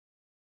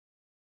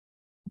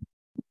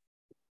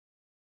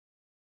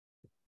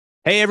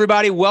Hey,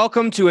 everybody.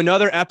 Welcome to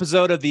another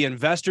episode of the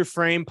Investor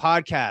Frame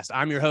podcast.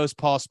 I'm your host,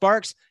 Paul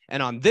Sparks.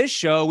 And on this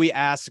show, we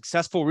ask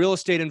successful real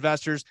estate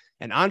investors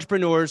and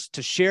entrepreneurs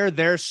to share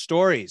their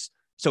stories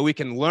so we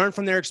can learn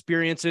from their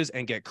experiences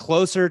and get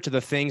closer to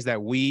the things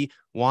that we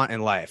want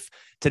in life.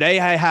 Today,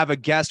 I have a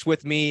guest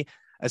with me,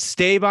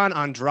 Esteban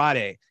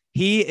Andrade.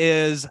 He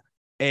is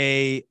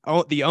the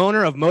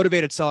owner of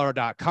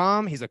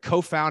motivatedseller.com. He's a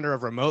co-founder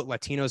of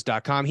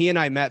remotelatinos.com. He and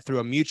I met through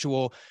a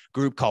mutual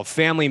group called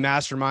Family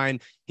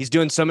Mastermind. He's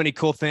doing so many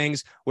cool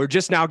things. We're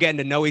just now getting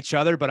to know each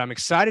other, but I'm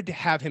excited to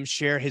have him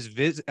share his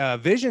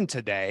vision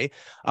today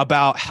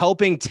about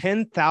helping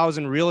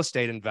 10,000 real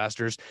estate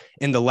investors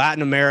in the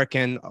Latin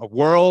American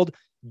world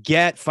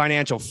get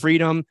financial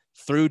freedom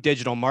through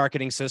digital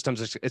marketing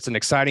systems. It's an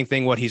exciting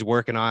thing what he's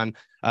working on.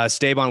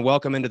 Esteban,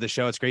 welcome into the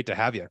show. It's great to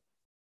have you.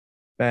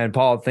 Man,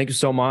 Paul, thank you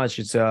so much.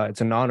 It's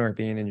an honor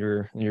being in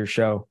your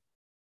show.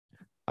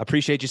 I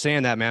appreciate you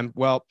saying that, man.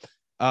 Well,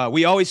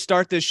 we always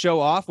start this show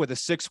off with a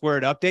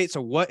 6-word update.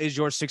 So what is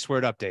your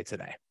 6-word update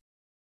today?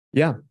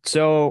 Yeah.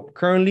 So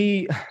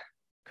currently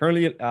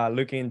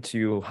looking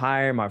to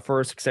hire my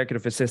first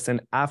executive assistant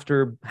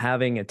after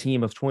having a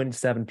team of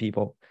 27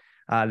 people.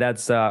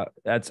 That's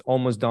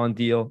almost done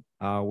deal.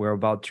 We're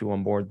about to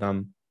onboard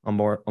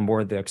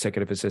the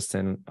executive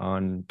assistant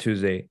on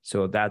Tuesday.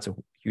 So that's a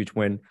huge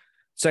win.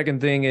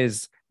 Second thing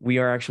is we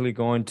are actually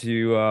going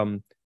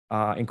to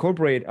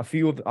incorporate a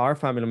few of our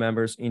family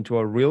members into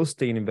a real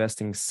estate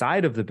investing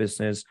side of the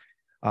business.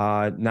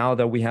 Now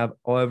that we have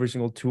every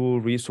single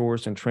tool,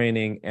 resource, and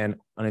training, and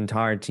an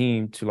entire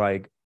team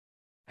to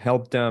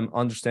help them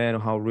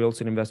understand how real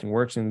estate investing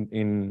works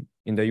in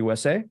the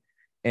USA,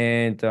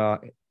 and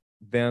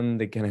then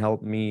they can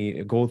help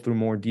me go through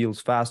more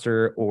deals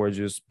faster or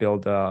just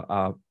build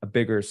a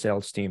bigger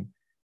sales team.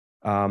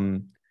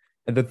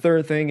 And the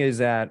third thing is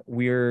that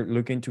we're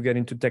looking to get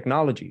into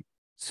technology.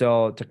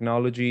 So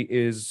technology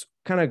is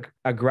kind of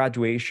a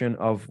graduation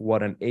of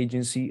what an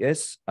agency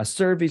is. A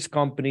service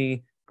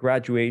company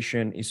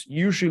graduation is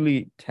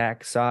usually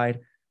tech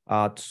side.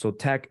 So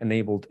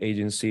tech-enabled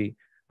agency.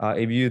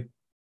 If you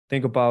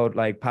think about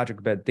like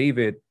Patrick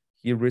Bet-David,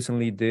 he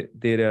recently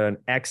did an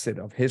exit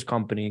of his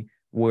company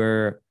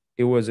where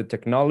it was a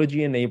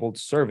technology-enabled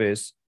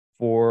service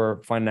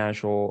for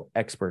financial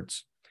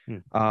experts.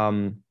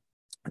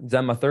 Is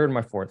that my third or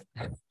my fourth?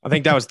 I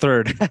think that was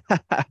third.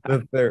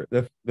 The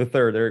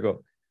third. There you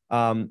go.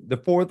 The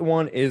fourth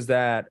one is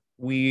that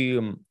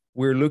we're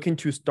looking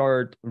to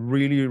start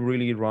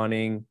really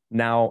running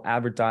now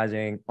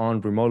advertising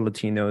on Remote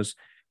Latinos.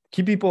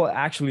 Key people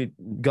actually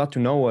got to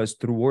know us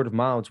through word of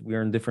mouth.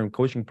 We're in different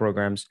coaching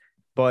programs,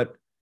 but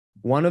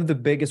one of the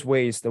biggest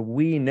ways that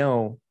we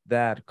know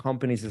that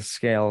companies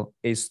scale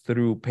is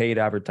through paid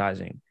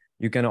advertising.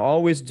 You can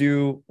always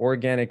do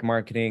organic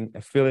marketing,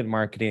 affiliate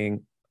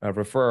marketing,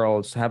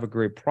 referrals, have a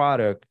great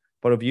product.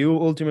 But if you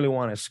ultimately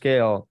want to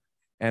scale,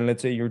 and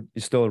let's say you're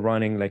still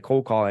running like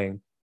cold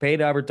calling,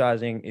 paid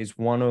advertising is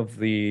one of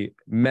the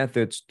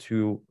methods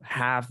to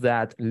have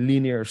that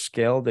linear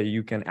scale that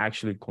you can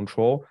actually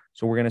control.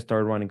 So we're going to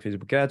start running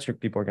Facebook ads.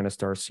 People are going to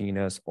start seeing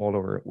us all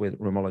over with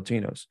Remote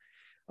Latinos.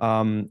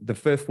 The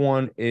fifth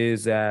one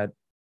is that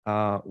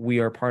we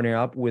are partnering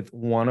up with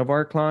one of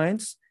our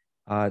clients.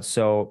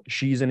 So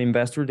she's an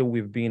investor that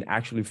we've been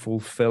actually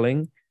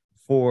fulfilling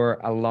for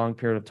a long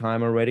period of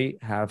time already,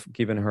 have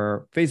given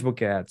her Facebook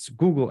ads,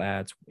 Google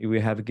ads. We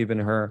have given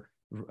her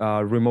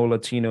Remote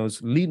Latinos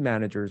lead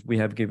managers. We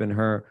have given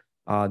her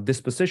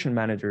disposition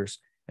managers.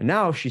 And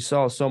now she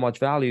saw so much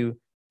value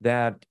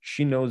that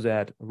she knows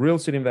that real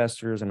estate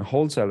investors and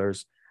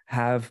wholesalers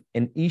have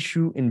an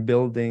issue in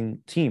building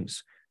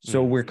teams.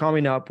 So we're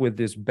coming up with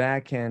this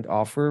back-end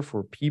offer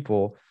for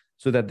people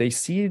so that they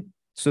see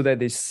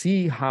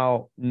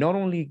how not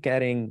only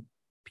getting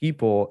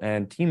people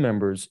and team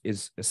members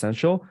is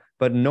essential,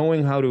 but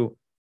knowing how to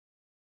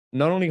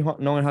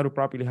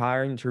properly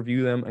hire,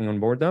 interview them, and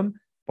onboard them,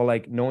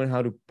 but knowing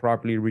how to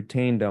properly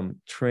retain them,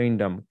 train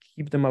them,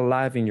 keep them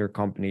alive in your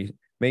company,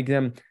 make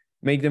them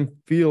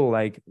feel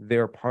like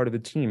they're part of the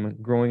team,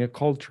 growing a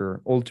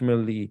culture,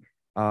 ultimately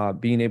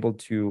being able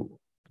to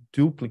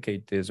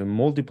duplicate this and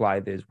multiply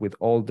this with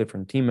all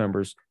different team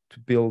members to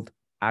build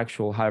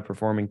actual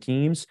high-performing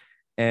teams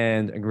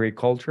and a great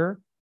culture.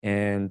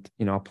 And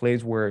a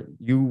place where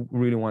you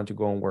really want to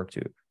go and work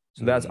to.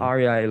 So that's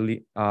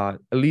REI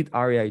elite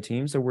REI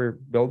teams that we're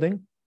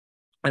building.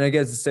 And I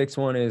guess the sixth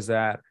one is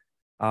that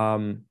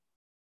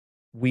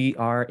we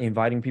are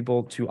inviting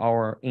people to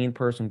our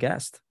in-person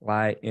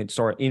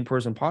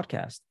in-person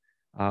podcast.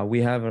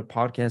 We have a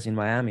podcast in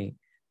Miami,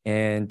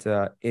 and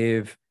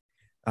if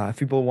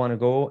people want to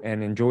go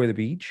and enjoy the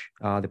beach,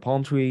 the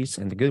palm trees,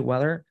 and the good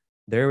weather,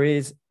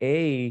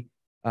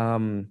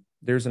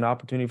 there's an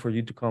opportunity for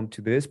you to come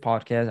to this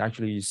podcast.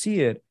 Actually, you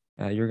see it.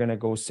 You're gonna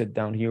go sit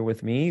down here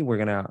with me. We're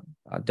gonna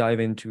dive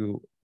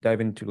into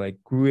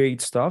great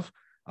stuff.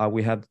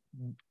 We have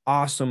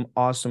awesome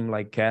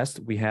guests.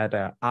 We had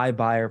an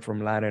iBuyer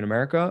from Latin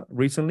America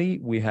recently.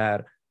 We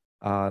had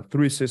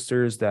 3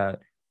 sisters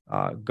that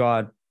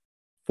got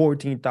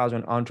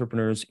 14,000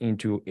 entrepreneurs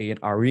into an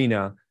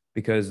arena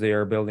because they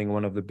are building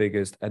one of the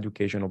biggest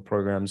educational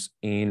programs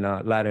in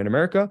Latin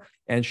America.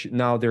 And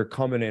now they're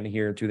coming in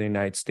here to the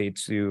United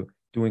States to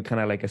doing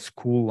kind of like a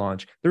school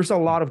launch. There's a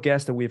lot of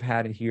guests that we've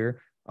had here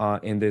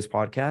in this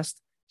podcast.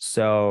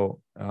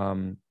 So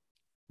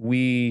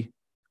we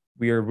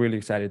are really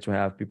excited to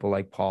have people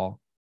like Paul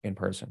in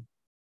person.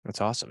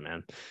 That's awesome,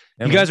 man.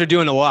 Yeah, you guys are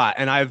doing a lot,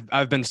 and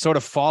I've been sort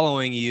of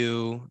following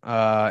you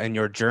in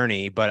your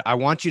journey, but I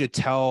want you to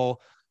tell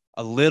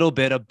a little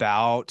bit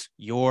about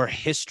your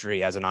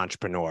history as an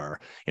entrepreneur.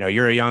 You know,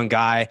 you're a young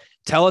guy.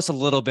 Tell us a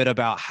little bit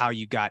about how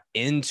you got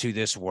into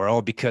this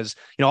world, because,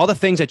 you know, all the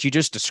things that you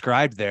just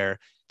described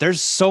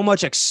there's so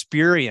much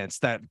experience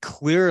that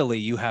clearly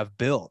you have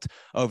built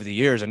over the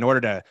years in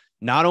order to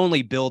not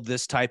only build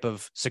this type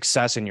of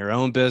success in your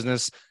own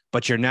business,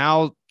 but you're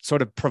now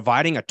sort of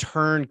providing a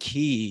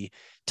turnkey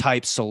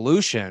type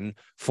solution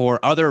for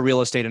other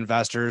real estate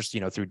investors, you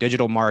know, through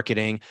digital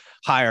marketing,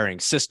 hiring,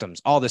 systems,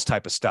 all this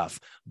type of stuff.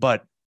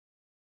 But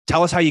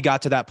tell us how you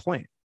got to that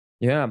point.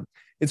 Yeah,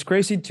 it's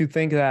crazy to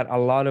think that a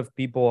lot of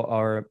people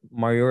are,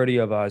 majority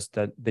of us,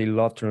 that they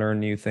love to learn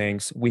new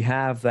things. We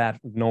have that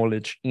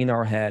knowledge in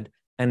our head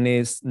and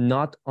it's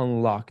not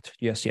unlocked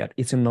just yet.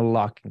 It's in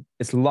unlocking.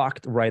 It's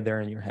locked right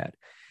there in your head.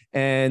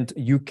 And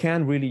you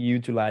can really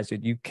utilize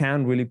it. You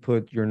can really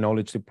put your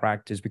knowledge to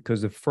practice,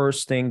 because the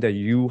first thing that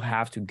you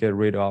have to get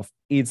rid of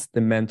is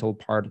the mental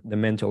part, the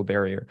mental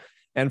barrier.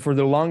 And for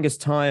the longest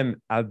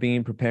time, I've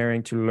been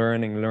preparing to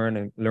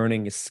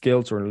learning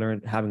skills or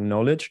having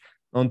knowledge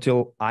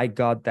until I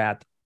got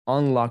that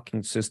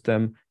unlocking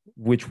system,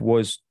 which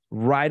was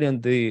right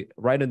in the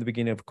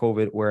beginning of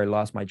COVID, where I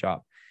lost my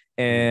job.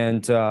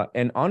 And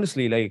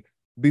honestly, like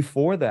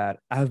before that,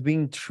 I've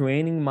been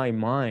training my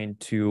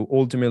mind to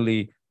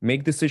ultimately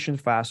make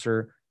decisions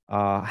faster,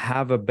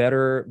 have a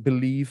better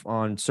belief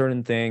on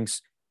certain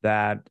things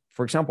that,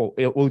 for example,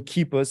 it will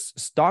keep us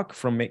stuck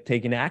from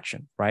taking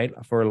action, right?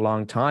 For a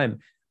long time,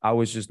 I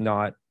was just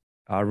not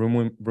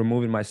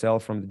removing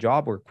myself from the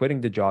job or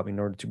quitting the job in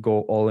order to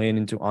go all in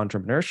into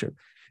entrepreneurship.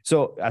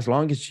 So as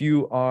long as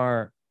you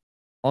are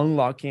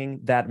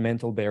unlocking that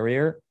mental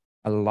barrier,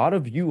 a lot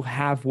of you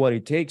have what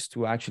it takes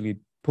to actually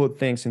put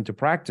things into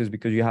practice,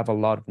 because you have a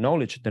lot of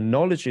knowledge. The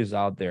knowledge is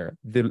out there.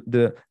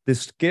 The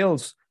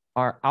skills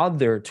are out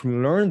there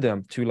to learn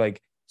them, to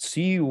like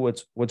see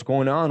what's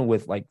going on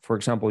with, like, for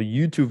example,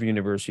 YouTube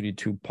University,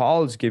 to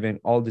Paul's giving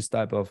all this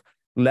type of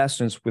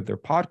lessons with their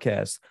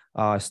podcast.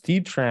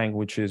 Steve Trang,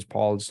 which is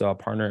Paul's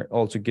partner,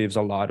 also gives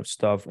a lot of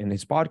stuff in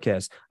his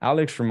podcast.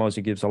 Alex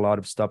Ramosi gives a lot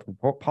of stuff in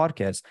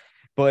podcasts.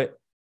 But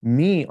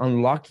me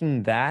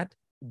unlocking that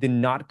did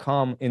not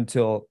come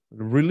until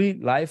really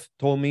life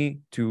told me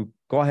to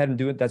go ahead and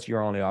do it. That's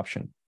your only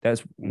option.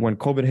 That's when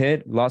COVID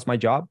hit, lost my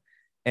job.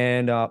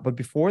 And but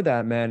before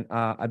that, man,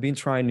 I've been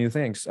trying new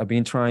things. I've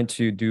been trying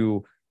to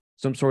do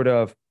some sort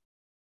of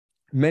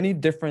many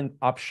different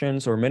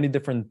options or many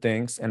different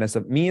things. And as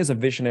a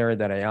visionary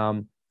that I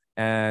am,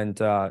 and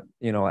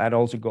you know, that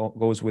also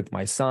goes with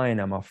my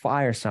sign. I'm a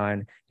fire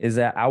sign. Is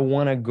that I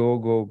want to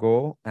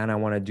go, and I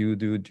want to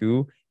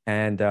do.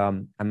 And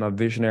I'm a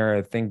visionary.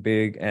 I think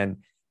big, and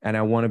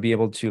I want to be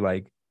able to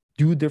like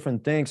do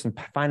different things and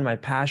find my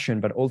passion.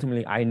 But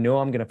ultimately, I know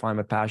I'm going to find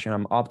my passion.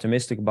 I'm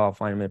optimistic about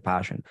finding my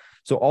passion.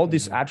 So all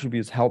these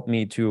attributes help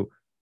me to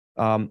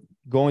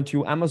go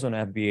into Amazon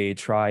FBA,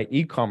 try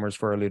e-commerce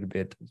for a little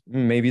bit.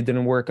 Maybe it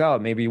didn't work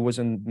out. Maybe it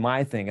wasn't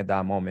my thing at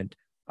that moment.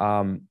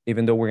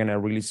 Even though we're going to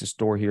release a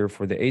store here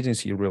for the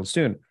agency real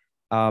soon.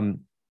 And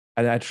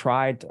I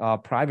tried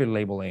private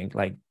labeling,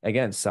 like,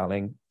 again,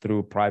 selling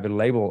through private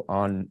label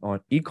on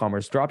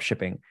e-commerce drop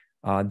shipping.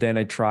 Then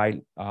I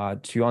tried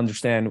to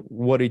understand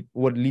what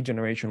lead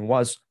generation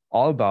was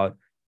all about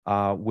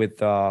with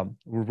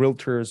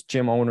realtors,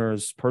 gym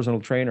owners, personal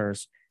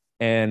trainers.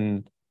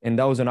 And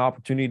that was an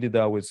opportunity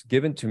that was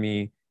given to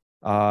me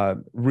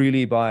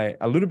really by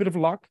a little bit of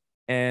luck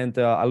and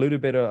a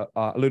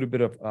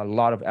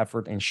lot of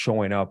effort and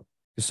showing up.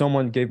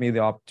 Someone gave me the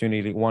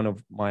opportunity. One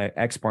of my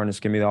ex-partners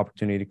gave me the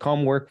opportunity to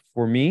come work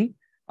for me.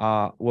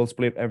 We'll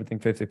split everything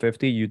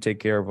 50-50. You take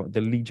care of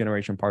the lead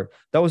generation part.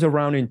 That was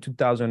around in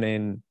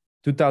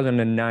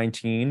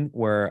 2019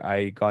 where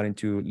I got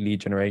into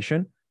lead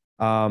generation.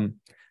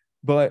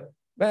 But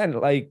man,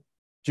 like,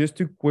 just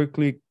to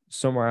quickly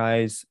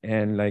summarize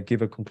and like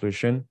give a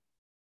conclusion,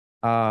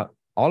 all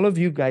of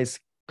you guys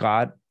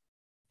got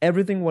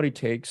everything what it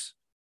takes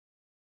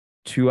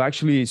to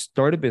actually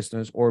start a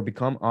business or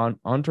become an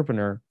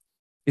entrepreneur.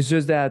 It's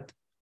just that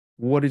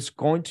what is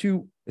going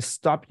to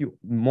stop you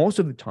most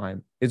of the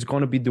time is going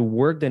to be the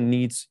work that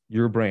needs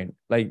your brain,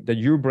 like that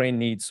your brain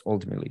needs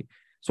ultimately.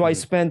 So I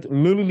spent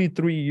literally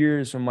 3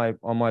 years on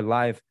my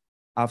life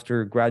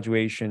after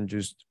graduation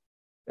just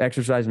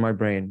exercising my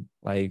brain,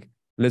 like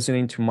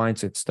listening to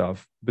mindset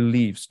stuff,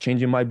 beliefs,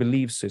 changing my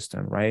belief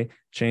system, right?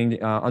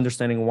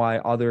 Understanding why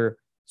other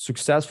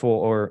successful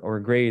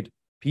or great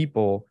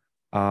people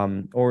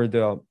or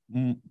the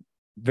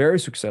very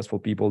successful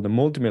people, the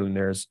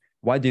multimillionaires,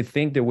 why they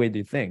think the way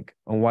they think,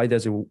 and why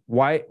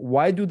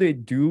do they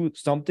do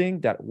something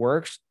that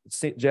works,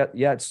 yet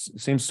it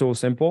seems so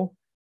simple,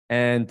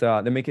 and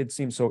they make it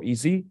seem so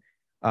easy,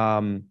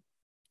 and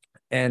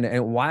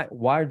why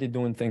are they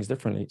doing things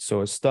differently?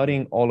 So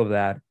studying all of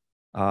that,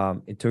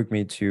 it took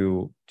me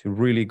to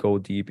really go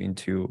deep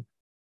into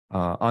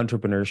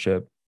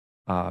entrepreneurship.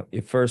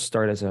 It first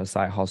started as a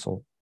side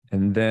hustle,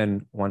 and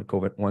then once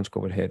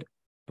COVID hit,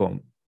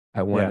 boom,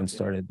 I went and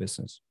started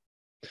business.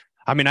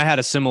 I mean, I had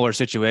a similar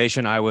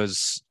situation. I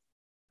was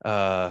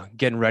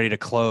getting ready to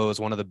close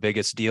one of the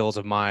biggest deals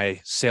of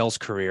my sales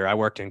career. I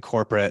worked in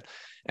corporate,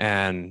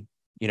 and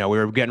we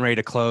were getting ready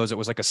to close. It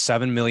was like a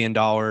 $7 million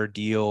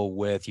deal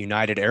with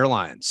United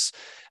Airlines.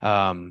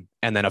 And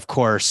then, of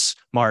course,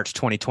 March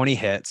 2020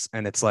 hits,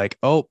 and it's like,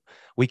 oh,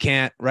 we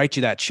can't write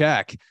you that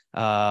check.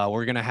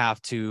 We're going to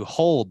have to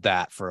hold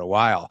that for a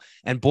while.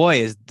 And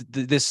boy, is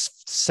this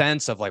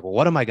sense of like, well,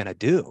 what am I going to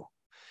do?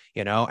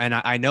 And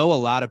I know a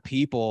lot of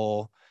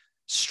people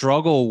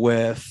struggle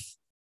with,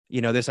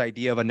 this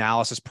idea of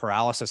analysis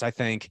paralysis. I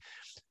think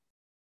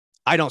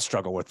I don't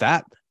struggle with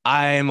that.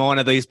 I'm one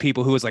of these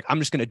people who is like, I'm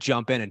just going to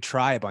jump in and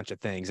try a bunch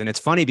of things. And it's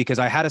funny because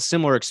I had a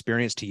similar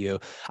experience to you.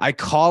 I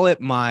call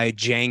it my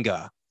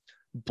Jenga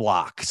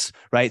blocks,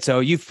 right? So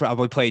you've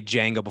probably played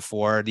Jenga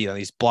before,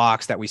 these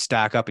blocks that we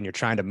stack up and you're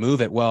trying to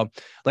move it. Well,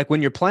 like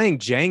when you're playing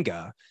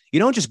Jenga, you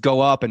don't just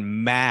go up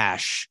and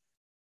mash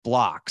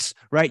blocks,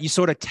 right? You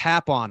sort of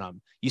tap on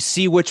them. You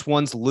see which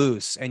one's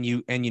loose, and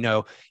you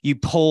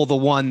pull the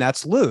one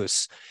that's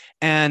loose.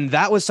 And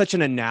that was such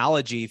an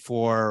analogy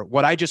for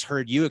what I just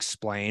heard you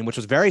explain, which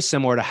was very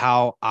similar to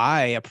how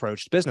I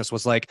approached business.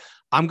 Was like,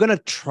 I'm going to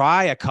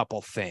try a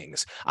couple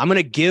things. I'm going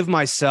to give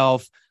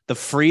myself the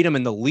freedom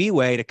and the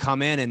leeway to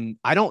come in, and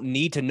I don't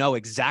need to know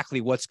exactly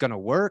what's going to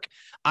work.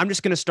 I'm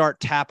just going to start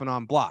tapping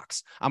on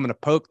blocks. I'm going to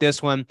poke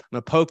this one. I'm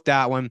going to poke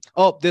that one.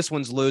 Oh, this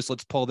one's loose.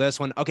 Let's pull this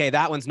one. Okay,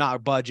 that one's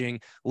not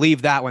budging.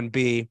 Leave that one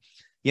be,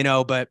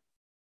 but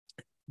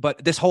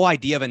this whole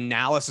idea of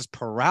analysis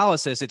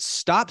paralysis, it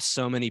stops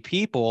so many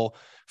people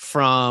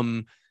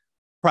from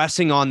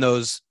pressing on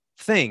those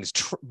things,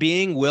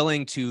 being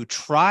willing to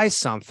try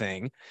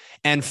something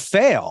and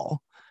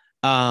fail.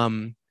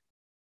 And,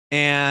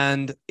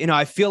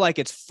 I feel like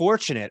it's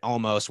fortunate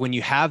almost when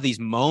you have these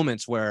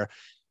moments where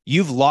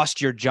you've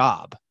lost your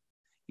job,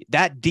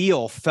 that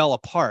deal fell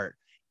apart.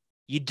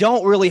 You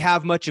don't really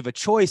have much of a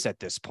choice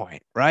at this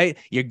point, right?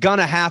 You're going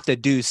to have to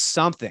do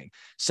something.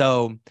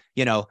 So,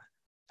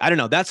 I don't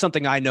know. That's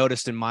something I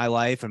noticed in my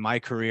life and my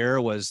career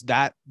was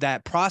that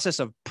process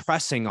of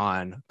pressing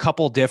on a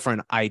couple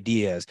different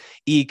ideas,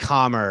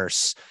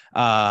 e-commerce,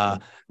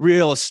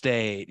 real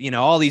estate,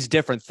 all these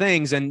different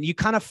things. And you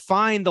kind of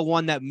find the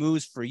one that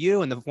moves for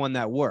you and the one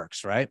that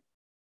works, right?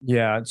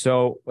 Yeah.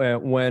 So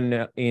when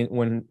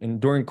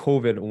during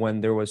COVID,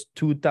 when there was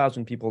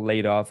 2,000 people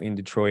laid off in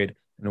Detroit,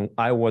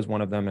 I was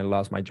one of them and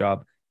lost my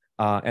job.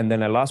 And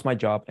then I lost my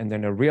job. And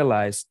then I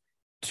realized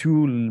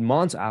 2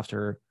 months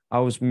after, I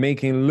was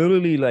making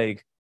literally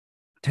like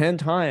 10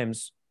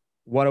 times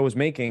what I was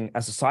making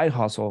as a side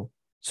hustle.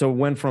 So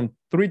went from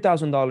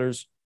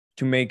 $3,000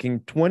 to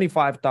making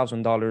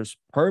 $25,000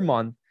 per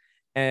month.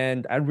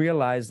 And I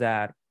realized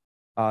that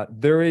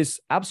there is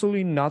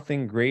absolutely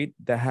nothing great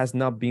that has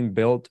not been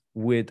built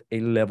with a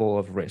level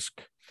of risk.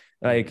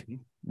 Like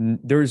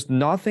there's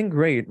nothing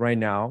great right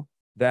now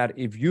that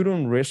if you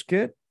don't risk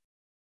it,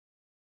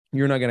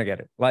 you're not going to get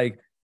it. Like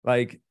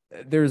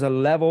there's a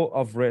level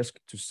of risk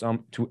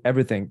to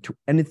everything, to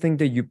anything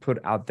that you put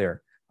out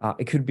there.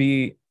 It could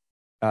be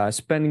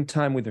spending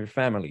time with your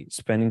family,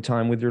 spending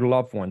time with your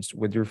loved ones,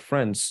 with your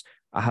friends,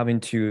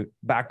 having to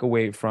back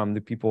away from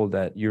the people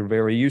that you're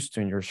very used to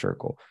in your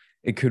circle.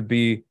 It could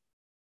be,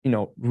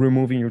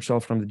 removing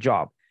yourself from the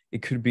job.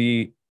 It could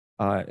be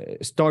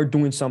start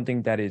doing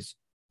something that is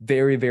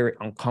very, very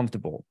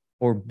uncomfortable,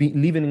 or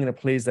living in a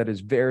place that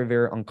is very,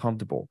 very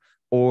uncomfortable,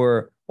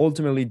 or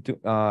ultimately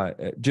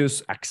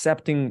just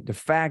accepting the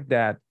fact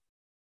that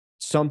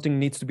something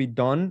needs to be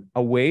done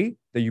a way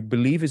that you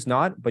believe is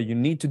not, but you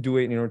need to do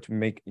it in order to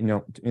make, in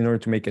order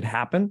to make it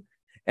happen.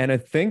 And I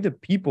think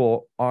that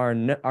people are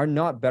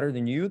not better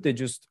than you. They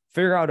just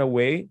figure out a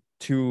way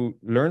to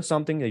learn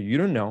something that you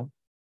don't know.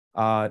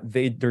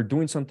 They're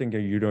doing something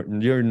that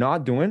you're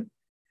not doing.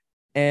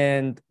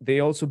 And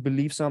they also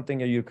believe something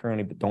that you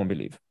currently don't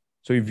believe.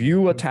 So if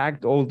you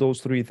attacked all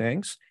those 3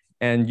 things,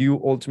 and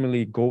you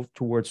ultimately go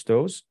towards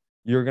those,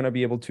 you're going to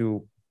be able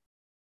to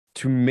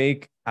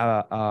make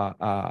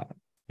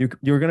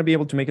you're going to be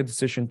able to make a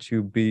decision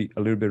to be a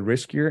little bit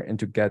riskier and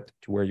to get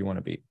to where you want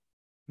to be.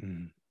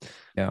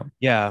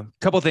 Yeah. A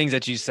couple of things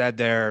that you said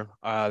there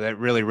that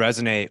really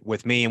resonate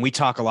with me, and we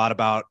talk a lot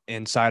about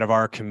inside of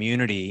our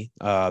community,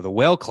 the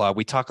Whale Club.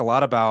 We talk a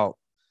lot about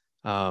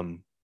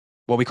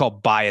what we call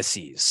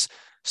biases.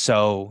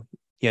 So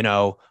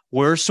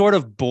we're sort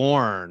of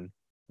born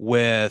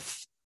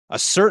with a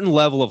certain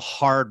level of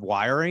hard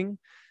wiring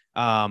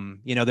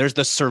There's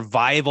the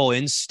survival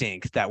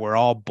instinct that we're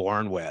all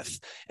born with,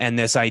 and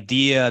this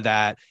idea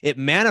that it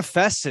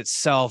manifests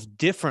itself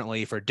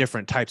differently for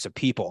different types of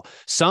people.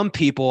 Some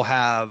people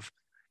have,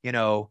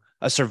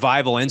 a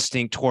survival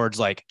instinct towards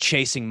like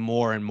chasing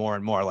more and more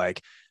and more.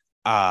 Like,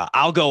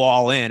 I'll go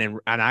all in,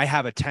 and I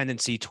have a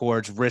tendency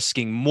towards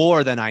risking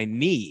more than I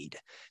need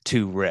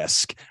to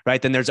risk,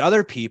 right? Then there's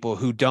other people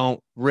who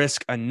don't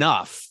risk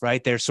enough,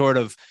 right? They're sort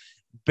of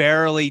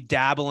barely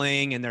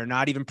dabbling, and they're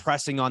not even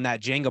pressing on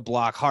that Jenga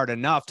block hard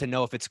enough to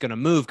know if it's going to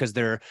move because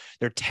they're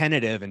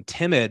tentative and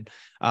timid.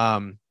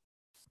 But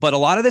a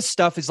lot of this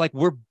stuff is like,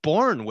 we're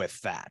born with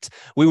that.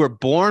 We were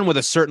born with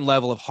a certain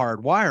level of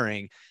hard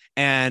wiring,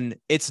 and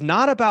it's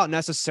not about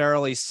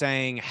necessarily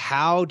saying,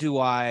 how do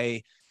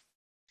I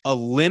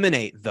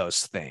eliminate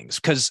those things?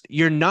 Because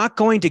you're not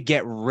going to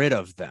get rid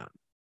of them.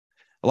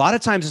 A lot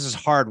of times this is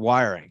hard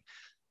wiring.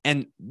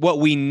 And what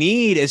we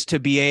need is to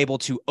be able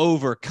to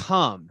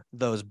overcome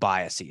those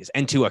biases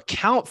and to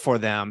account for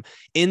them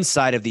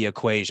inside of the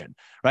equation,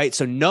 right?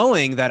 So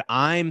knowing that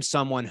I'm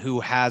someone who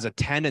has a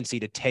tendency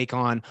to take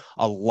on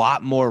a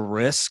lot more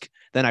risk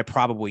than I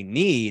probably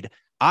need,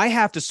 I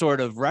have to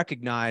sort of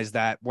recognize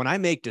that when I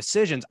make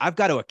decisions, I've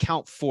got to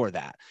account for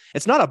that.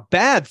 It's not a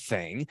bad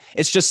thing.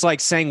 It's just like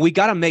saying we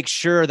got to make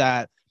sure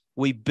that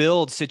we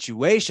build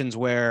situations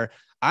where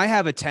I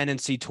have a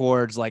tendency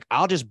towards like,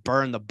 I'll just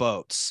burn the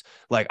boats.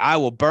 Like, I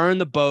will burn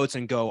the boats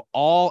and go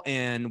all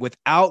in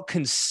without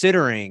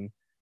considering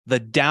the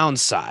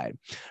downside,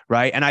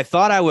 right? And I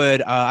thought I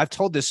would, I've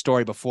told this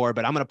story before,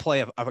 but I'm going to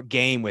play a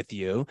game with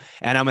you,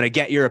 and I'm going to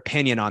get your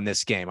opinion on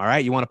this game. All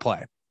right. You want to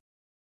play?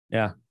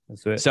 Yeah.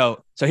 That's it.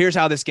 So here's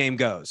how this game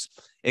goes.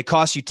 It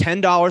costs you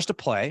 $10 to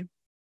play.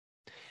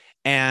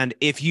 And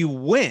if you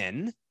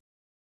win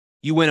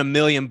 $1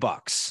 million.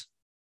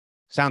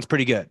 Sounds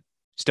pretty good.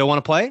 Still want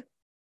to play?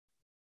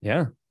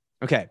 Yeah.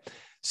 Okay.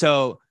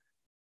 So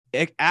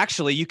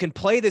actually, you can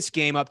play this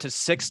game up to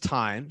 6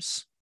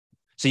 times.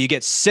 So you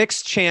get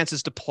 6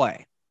 chances to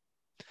play.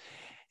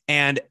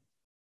 And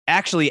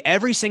actually,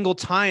 every single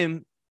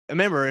time,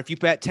 remember, if you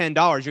bet $10,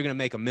 you're going to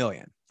make $1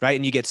 million, right?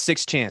 And you get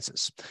 6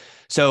 chances.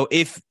 So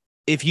if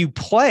you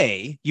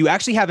play, you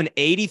actually have an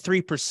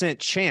 83%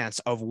 chance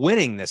of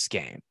winning this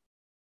game.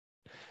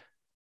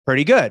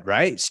 Pretty good,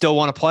 right? Still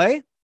want to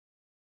play?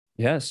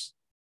 Yes.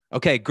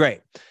 Okay,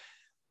 great.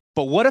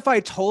 But what if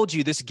I told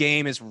you this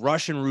game is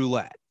Russian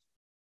roulette?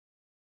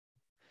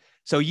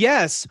 So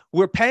yes,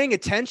 we're paying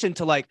attention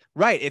to like,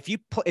 right, if you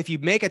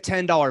make a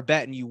 $10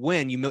 bet and you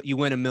win, you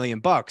win $1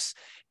 million.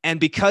 And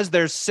because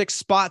there's 6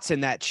 spots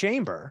in that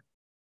chamber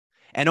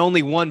and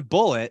only 1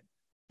 bullet,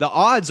 the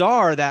odds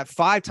are that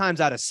 5 times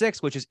out of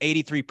 6, which is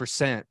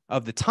 83%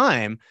 of the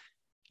time,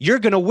 you're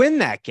going to win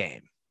that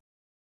game.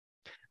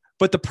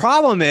 But the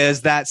problem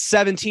is that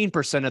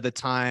 17% of the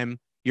time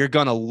you're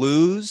going to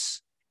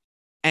lose,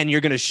 and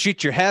you're going to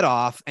shoot your head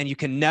off, and you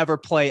can never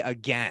play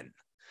again.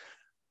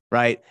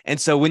 Right. And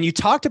so when you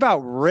talked about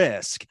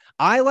risk,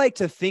 I like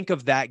to think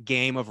of that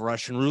game of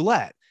Russian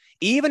roulette.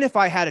 Even if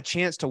I had a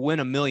chance to win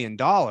 $1 million,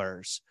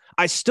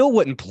 I still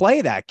wouldn't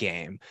play that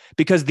game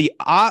because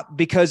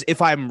because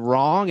if I'm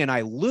wrong and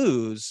I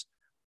lose,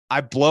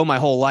 I blow my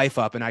whole life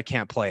up and I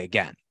can't play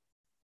again.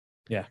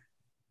 Yeah.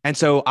 And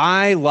so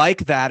I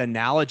like that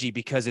analogy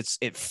because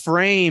it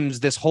frames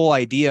this whole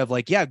idea of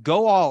like, yeah,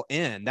 go all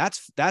in.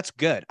 That's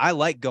good. I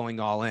like going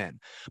all in,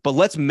 but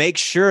let's make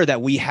sure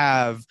that we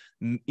have,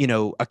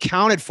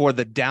 accounted for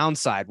the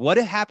downside. What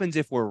happens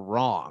if we're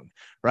wrong,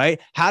 right?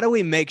 How do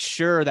we make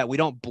sure that we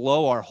don't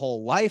blow our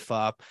whole life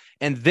up?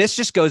 And this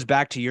just goes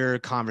back to your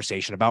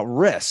conversation about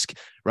risk,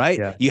 right?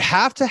 Yeah. You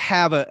have to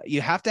have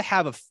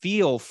a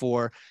feel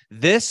for,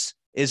 this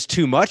is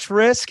too much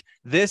risk.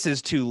 This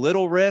is too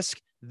little risk.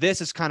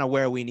 This is kind of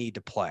where we need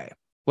to play.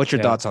 What's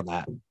your thoughts on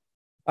that?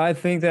 I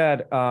think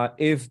that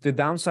if the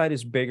downside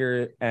is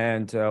bigger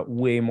and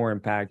way more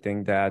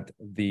impacting than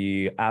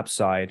the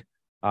upside,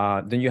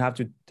 then you have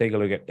to take a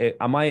look at it.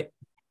 Am I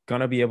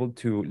going to be able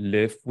to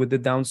live with the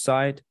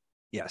downside?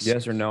 Yes.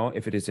 Yes or no?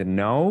 If it is a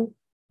no,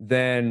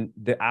 then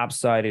the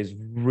upside is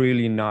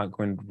really not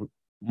going to,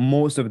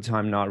 most of the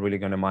time, not really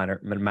going to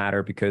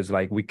matter because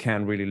like we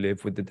can't really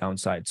live with the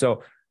downside.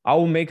 So I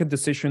will make a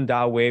decision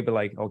that way, but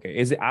like, okay,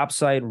 is the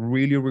upside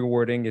really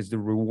rewarding? Is the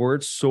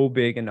reward so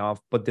big enough,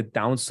 but the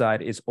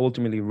downside is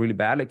ultimately really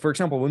bad? Like, for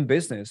example, in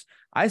business,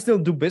 I still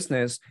do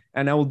business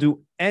and I will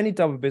do any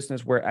type of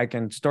business where I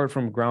can start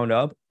from ground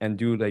up and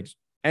do like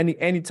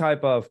any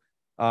type of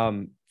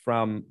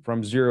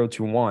from 0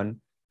 to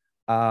 1.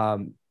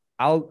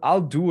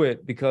 I'll do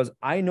it because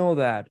I know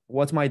that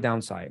what's my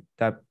downside?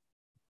 That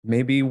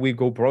maybe we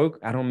go broke,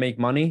 I don't make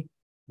money,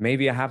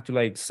 maybe I have to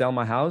like sell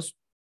my house.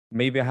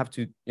 Maybe I have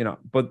to,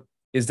 but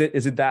is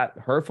it that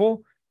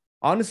hurtful?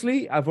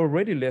 Honestly, I've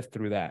already lived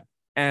through that.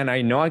 And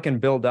I know I can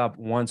build up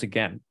once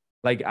again.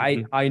 Like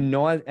I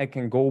know I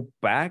can go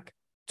back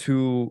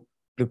to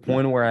the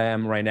point where I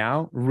am right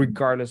now,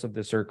 regardless of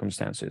the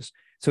circumstances.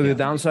 So the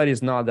downside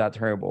is not that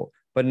terrible.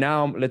 But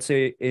now let's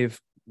say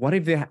what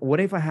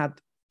if I had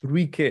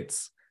 3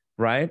 kids,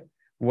 right?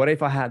 what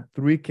if I had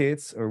 3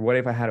 kids, or what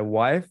if I had a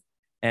wife,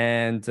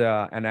 and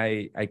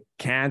I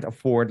can't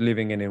afford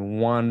living in a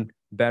one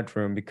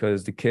bedroom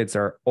because the kids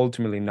are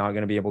ultimately not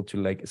going to be able to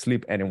like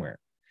sleep anywhere.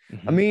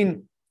 I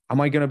mean,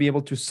 am I going to be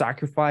able to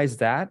sacrifice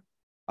that?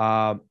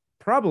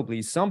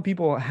 Probably. Some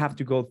people have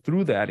to go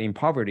through that in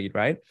poverty,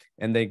 right?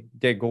 And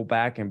they go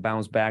back and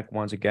bounce back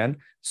once again.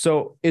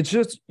 So it's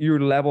just your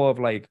level of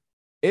like,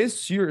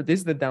 is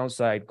the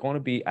downside going to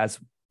be as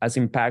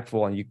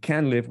impactful, and you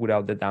can live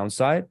without the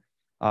downside,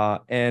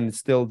 and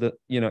still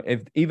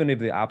if even if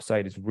the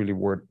upside is really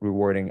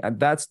rewarding, and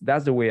that's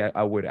the way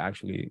I would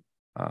actually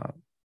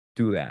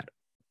do that.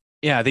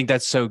 Yeah, I think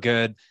that's so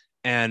good.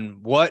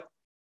 And what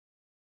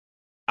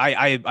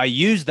I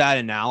use that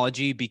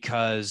analogy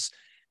because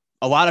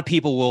a lot of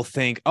people will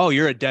think, oh,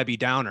 you're a Debbie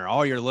Downer.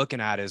 All you're looking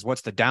at is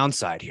what's the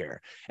downside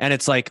here. And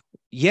it's like,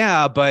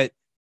 yeah, but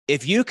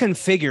if you can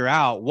figure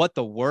out what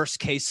the worst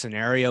case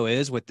scenario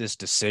is with this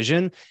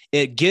decision,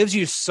 it gives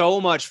you so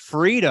much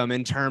freedom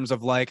in terms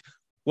of like,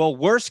 well,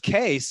 worst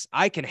case,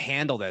 I can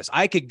handle this.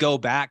 I could go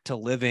back to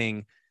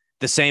living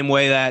the same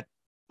way that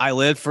I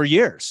lived for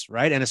years,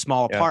 right? In a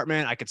small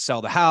apartment. I could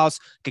sell the house,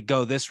 could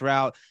go this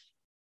route.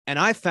 And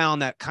I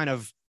found that kind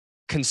of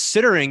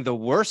considering the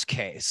worst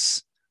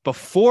case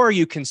before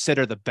you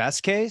consider the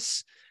best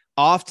case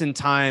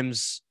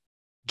oftentimes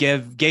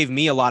gave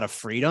me a lot of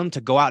freedom to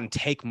go out and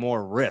take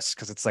more risks,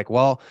 because it's like,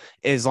 well,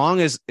 as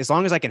long as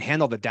I can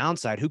handle the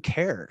downside, who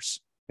cares?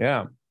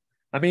 Yeah.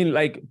 I mean,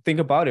 like, think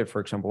about it. For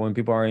example, when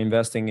people are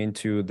investing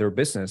into their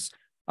business,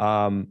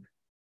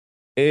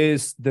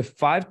 is the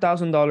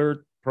 $5,000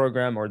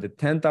 program or the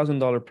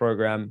 $10,000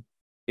 program,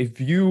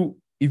 if you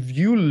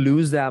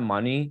lose that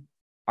money,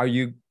 are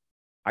you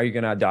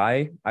gonna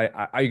die?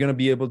 Are you gonna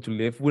be able to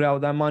live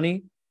without that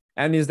money?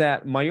 And is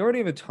that majority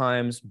of the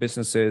times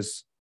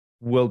businesses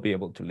will be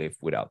able to live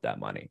without that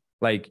money?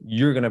 Like,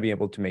 you're gonna be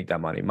able to make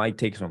that money. It might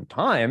take some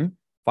time.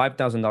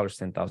 $5,000,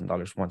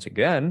 $10,000. Once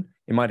again,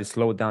 it might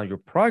slow down your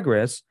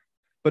progress,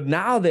 but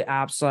now the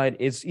upside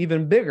is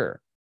even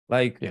bigger.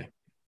 Like,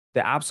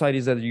 the upside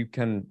is that you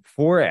can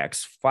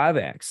 4x,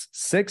 5x,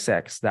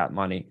 6x that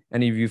money.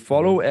 And if you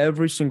follow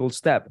every single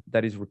step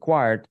that is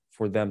required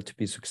for them to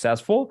be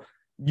successful,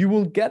 you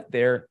will get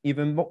there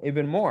even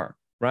more,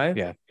 right?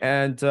 Yeah.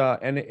 And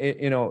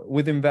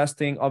with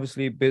investing,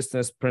 obviously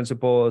business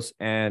principles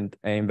and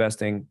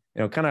investing,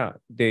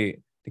 they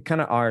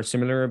kind of are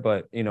similar,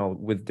 but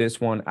with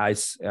this one,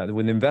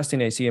 with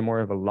investing, I see it more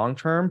of a long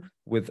term.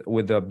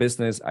 With the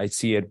business, I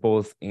see it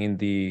both in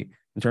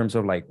terms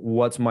of like,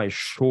 what's my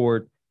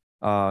short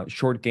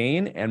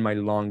gain and my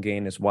long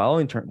gain as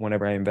well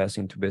whenever I invest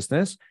into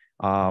business,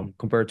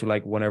 compared to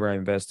like whenever I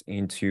invest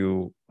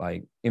into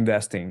like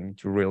investing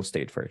to real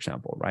estate, for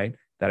example, right?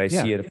 That I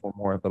see it for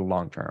more of a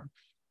long term.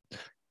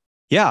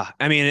 Yeah.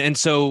 I mean, and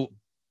so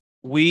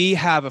we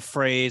have a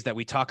phrase that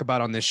we talk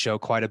about on this show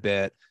quite a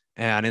bit,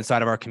 and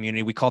inside of our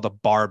community, we call the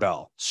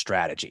barbell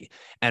strategy.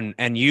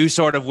 And you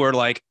sort of were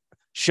like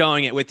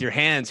showing it with your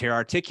hands here,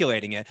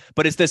 articulating it.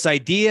 But it's this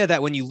idea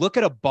that when you look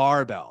at a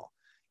barbell,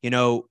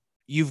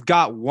 you've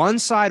got one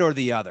side or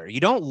the other.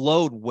 You don't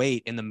load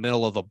weight in the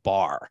middle of a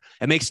bar.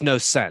 It makes no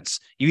sense.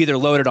 You either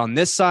load it on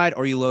this side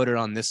or you load it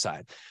on this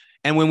side.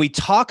 And when we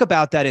talk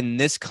about that in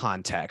this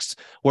context,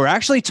 we're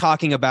actually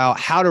talking about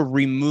how to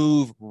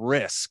remove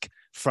risk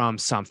from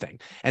something.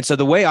 And so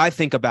the way I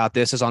think about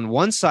this is, on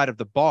one side of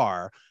the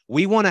bar,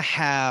 we want to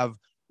have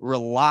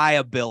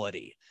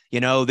reliability.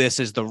 This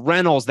is the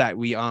rentals that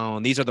we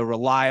own. These are the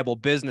reliable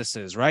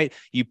businesses, right?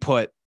 You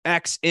put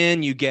X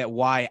in, you get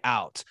Y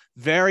out.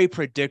 Very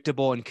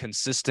predictable and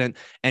consistent.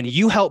 And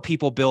you help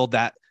people build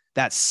that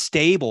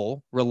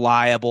stable,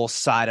 reliable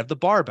side of the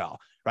barbell,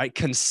 right?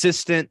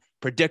 Consistent,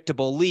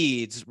 predictable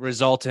leads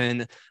result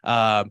in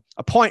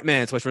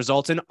appointments, which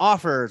result in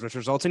offers, which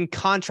result in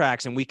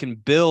contracts, and we can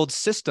build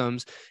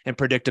systems and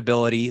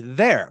predictability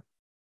there.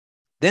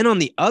 Then on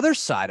the other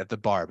side of the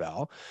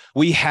barbell,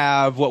 we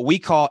have what we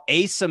call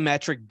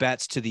asymmetric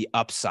bets to the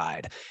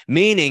upside,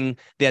 meaning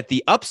that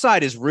the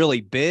upside is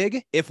really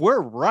big. If we're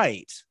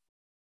right,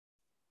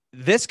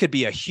 this could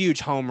be a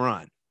huge home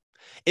run.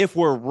 If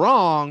we're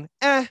wrong,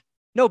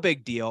 no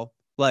big deal.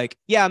 Like,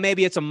 yeah,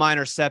 maybe it's a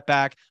minor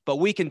setback, but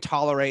we can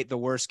tolerate the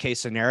worst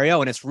case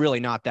scenario, and it's really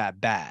not that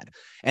bad.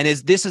 And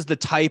this is the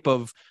type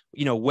of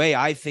way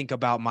I think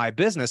about my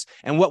business.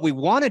 And what we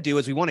want to do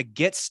is we want to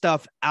get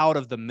stuff out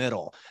of the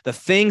middle, the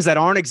things that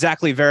aren't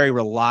exactly very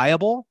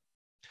reliable,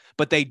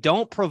 but they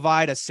don't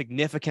provide a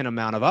significant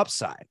amount of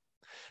upside.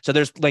 So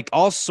there's like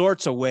all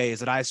sorts of ways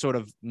that I sort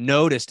of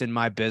noticed in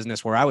my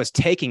business where I was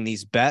taking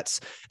these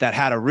bets that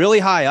had a really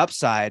high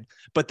upside,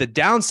 but the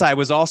downside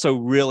was also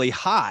really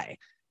high.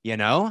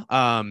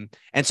 And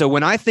so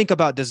when I think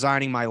about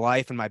designing my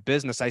life and my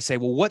business, I say,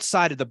 well, what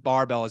side of the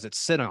barbell does it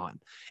sit on?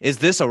 Is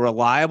this a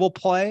reliable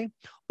play,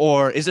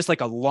 or is this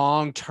like a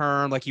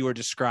long-term, like you were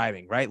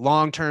describing, right?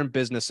 Long-term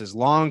businesses,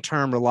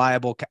 long-term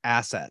reliable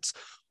assets,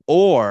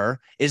 or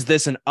is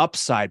this an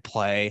upside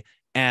play?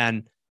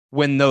 And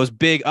when those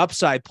big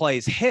upside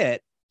plays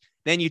hit,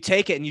 then you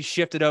take it and you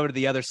shift it over to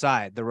the other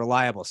side, the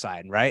reliable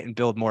side, right? And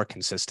build more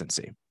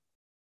consistency.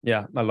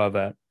 Yeah, I love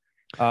that.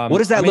 What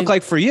does that look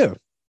like for you?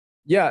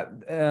 Yeah,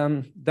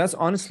 that's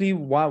honestly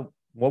what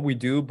we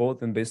do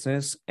both in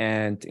business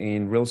and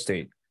in real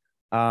estate.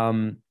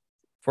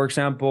 For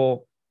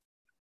example,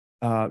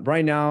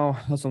 right now,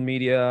 social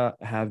media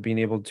have been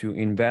able to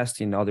invest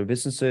in other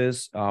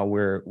businesses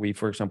where we,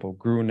 for example,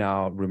 grew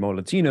now Remote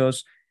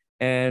Latinos.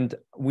 And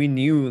we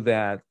knew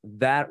that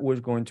that was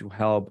going to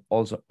help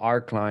also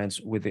our clients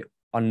with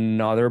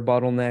another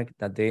bottleneck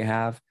that they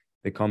have.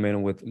 They come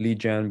in with lead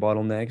gen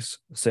bottlenecks,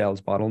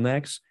 sales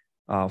bottlenecks,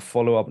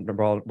 follow-up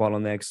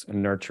bottlenecks,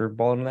 and nurture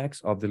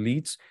bottlenecks of the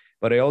leads.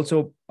 But they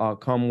also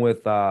come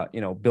with,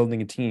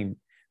 building a team,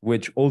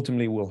 which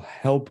ultimately will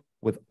help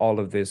with all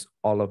of this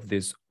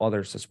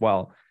others as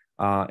well.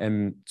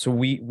 And so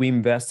we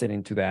invested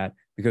into that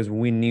because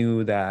we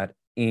knew that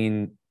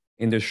in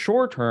the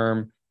short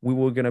term, we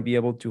were going to be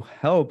able to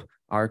help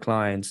our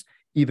clients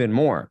even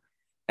more.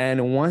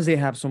 And once they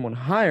have someone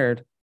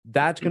hired,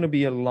 that's going to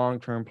be a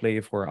long-term play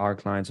for our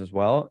clients as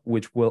well,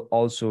 which will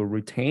also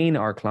retain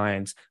our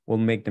clients, will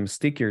make them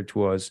stickier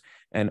to us,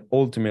 and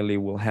ultimately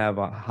will have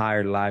a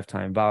higher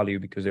lifetime value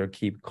because they'll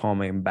keep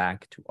coming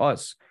back to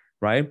us.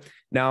 Right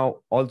now,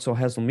 also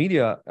Hustle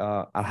Media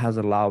has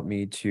allowed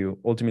me to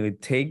ultimately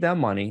take that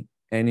money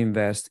and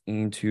invest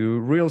into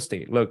real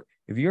estate. Look,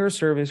 if you're a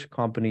service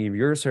company, if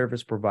you're a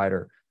service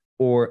provider,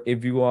 or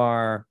if you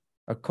are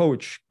a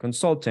coach,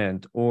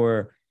 consultant,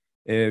 or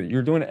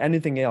you're doing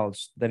anything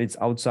else that it's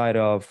outside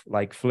of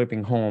like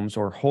flipping homes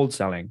or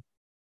wholesaling,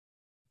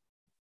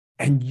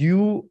 and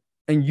you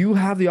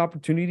have the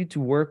opportunity to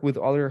work with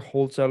other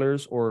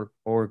wholesalers or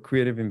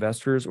creative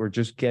investors, or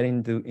just get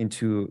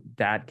into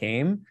that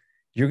game,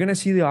 you're going to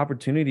see the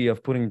opportunity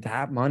of putting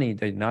that money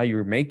that now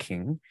you're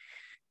making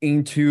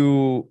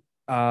into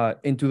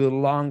the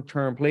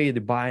long-term play, the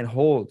buy and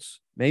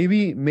holds.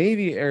 Maybe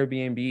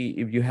Airbnb,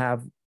 if you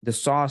have the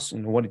sauce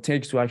and what it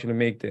takes to actually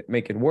make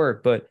it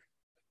work. But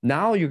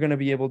now you're going to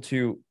be able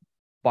to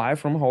buy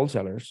from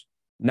wholesalers.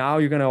 Now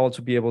you're going to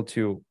also be able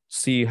to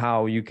see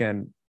how you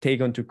can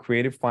take onto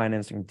creative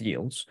financing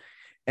deals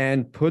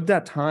and put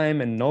that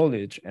time and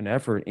knowledge and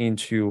effort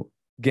into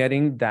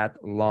getting that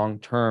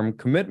long-term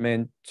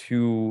commitment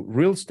to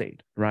real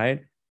estate,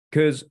 right?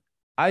 Because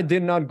I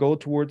did not go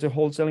towards the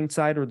wholesaling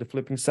side or the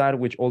flipping side,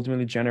 which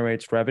ultimately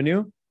generates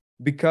revenue,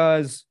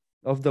 because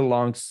of the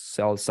long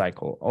sales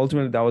cycle.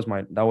 Ultimately, that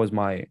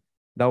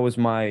was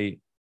my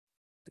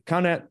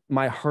kind of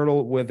my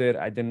hurdle with it.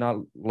 I did not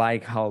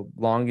like how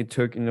long it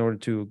took in order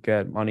to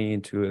get money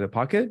into the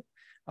pocket.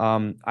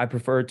 I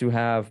prefer to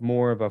have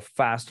more of a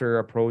faster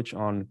approach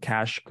on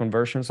cash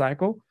conversion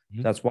cycle.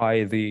 That's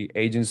why the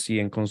agency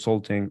and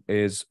consulting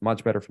is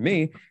much better for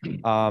me.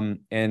 And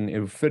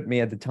it fit me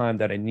at the time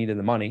that I needed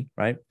the money,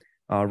 right?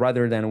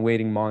 Rather than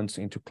waiting months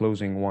into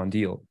closing one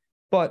deal.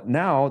 But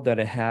now that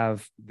I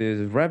have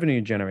this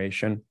revenue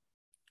generation,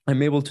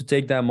 I'm able to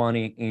take that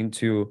money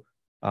into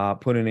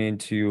putting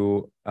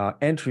into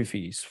entry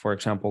fees, for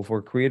example,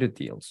 for creative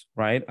deals,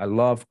 right? I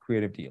love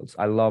creative deals.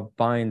 I love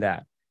buying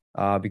that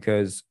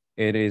because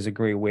it is a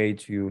great way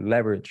to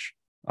leverage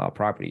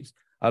properties.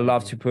 I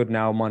love to put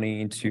now money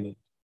into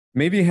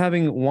maybe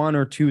having one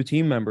or two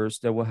team members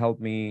that will help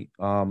me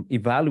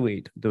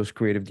evaluate those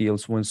creative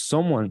deals when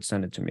someone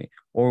sent it to me,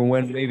 or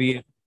when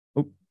maybe,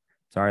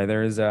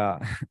 there is a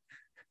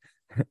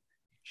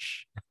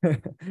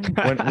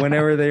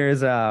whenever there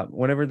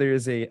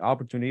is a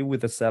opportunity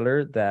with a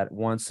seller that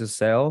wants to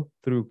sell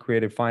through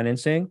creative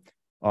financing,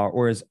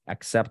 or is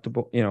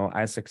acceptable,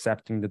 as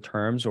accepting the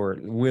terms or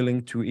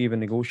willing to even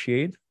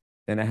negotiate,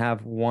 then I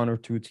have one or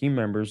two team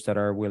members that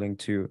are willing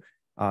to,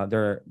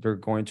 they're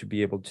going to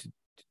be able to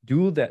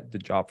do the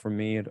job for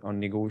me on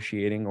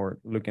negotiating or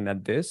looking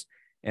at this,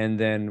 and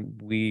then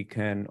we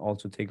can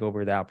also take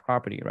over that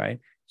property, right?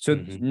 So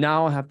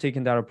now I have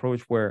taken that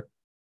approach where,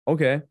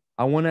 okay,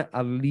 I want to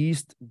at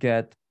least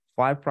get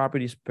 5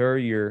 properties per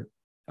year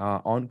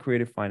on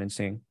creative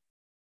financing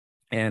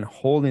and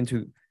hold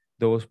into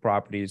those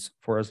properties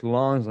for as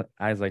long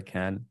as I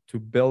can to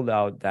build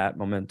out that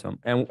momentum.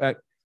 And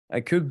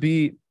I could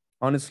be,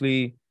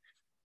 honestly,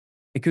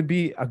 it could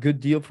be a good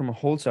deal from a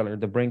wholesaler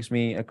that brings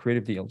me a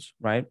creative deals,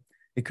 right?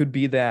 It could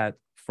be that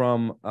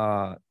from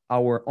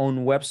our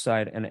own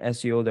website and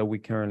SEO that we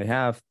currently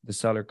have, the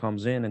seller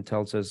comes in and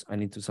tells us, I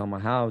need to sell my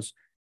house.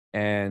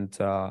 And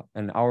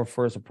our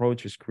first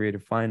approach is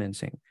creative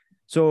financing.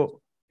 So,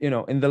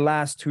 in the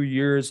last 2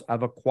 years,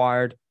 I've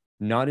acquired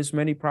not as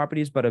many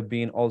properties, but I've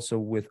been also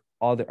with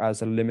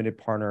as a limited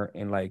partner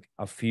in like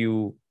a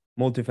few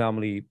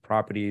multifamily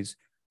properties.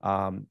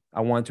 I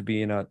want to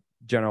be in a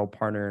general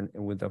partner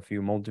with a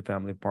few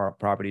multifamily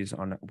properties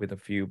with a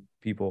few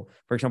people.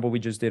 For example, we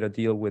just did a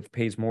deal with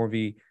Pace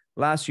Morvey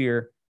last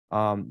year.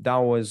 That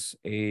was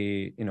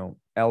a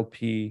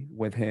LP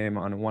with him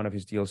on one of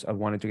his deals. I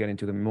wanted to get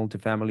into the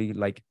multifamily,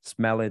 like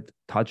smell it,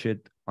 touch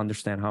it,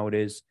 understand how it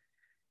is.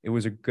 It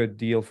was a good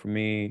deal for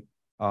me,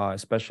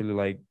 especially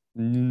like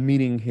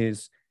meeting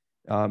his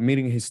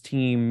meeting his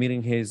team,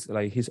 meeting his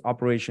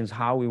operations,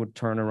 how we would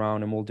turn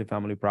around a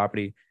multifamily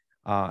property.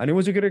 And it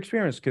was a good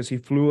experience because he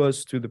flew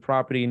us to the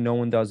property. No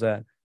one does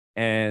that.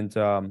 And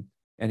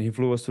he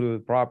flew us to the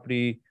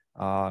property,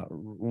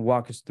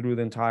 walk us through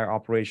the entire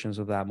operations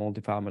of that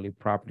multifamily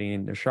property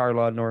in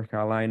Charlotte, North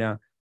Carolina.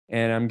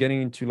 And I'm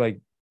getting into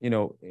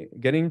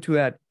getting into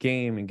that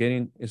game and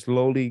getting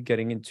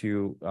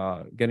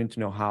to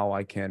know how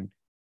I can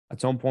at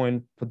some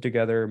point put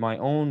together my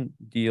own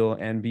deal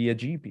and be a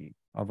GP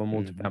of a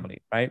multifamily,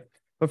 right?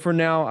 But for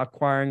now,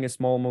 acquiring a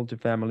small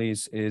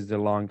multifamilies is the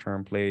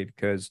long-term play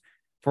because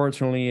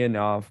fortunately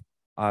enough,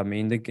 I'm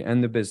in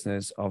the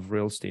business of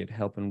real estate,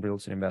 helping real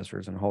estate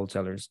investors and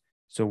wholesalers.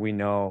 So we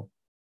know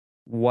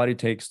what it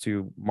takes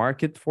to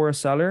market for a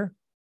seller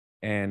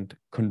and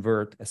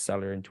convert a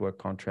seller into a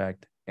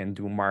contract and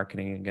do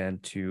marketing again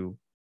to,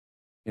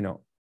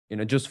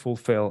 just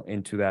fulfill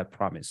into that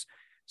promise.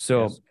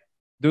 So yes.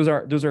 Those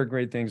are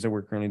great things that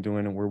we're currently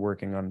doing, and we're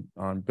working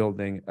on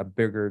building a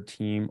bigger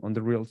team on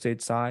the real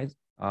estate side.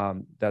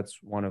 That's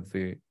one of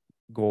the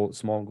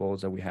small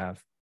goals that we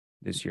have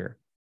this year.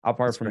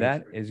 Apart from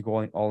that is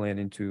going all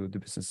into the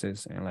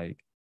businesses and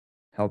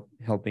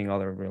helping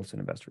other real estate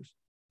investors.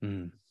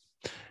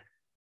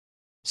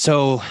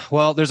 So,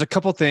 well, there's a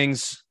couple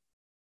things.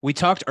 We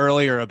talked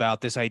earlier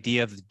about this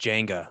idea of the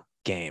Jenga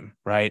game,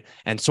 right?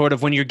 And sort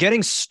of when you're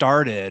getting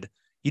started,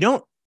 you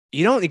don't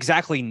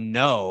exactly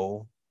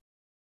know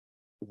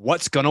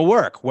what's going to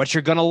work, what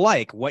you're going to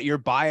like, what your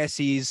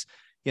biases,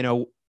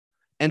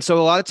 and so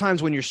a lot of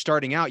times when you're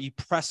starting out, you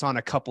press on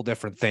a couple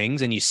different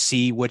things and you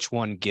see which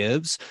one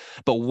gives.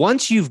 But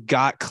once you've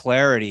got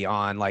clarity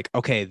on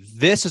okay,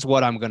 this is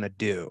what I'm going to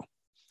do,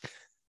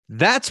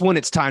 that's when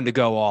it's time to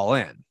go all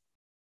in.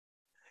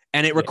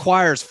 And it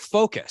requires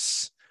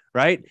focus,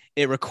 right?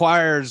 It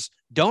requires,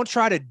 don't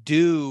try to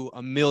do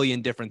a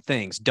million different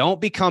things.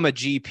 Don't become a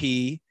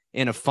GP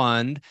in a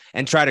fund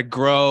and try to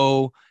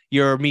grow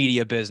your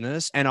media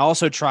business and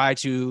also try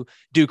to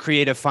do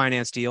creative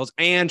finance deals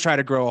and try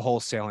to grow a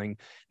wholesaling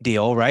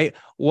deal, right?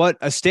 What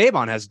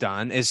Esteban has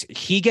done is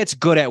he gets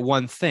good at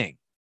one thing,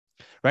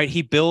 right?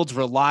 He builds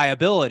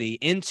reliability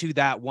into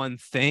that one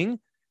thing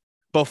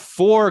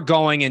before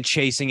going and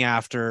chasing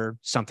after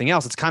something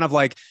else. It's kind of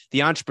like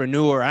the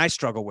entrepreneur, and I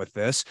struggle with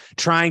this,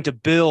 trying to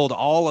build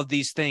all of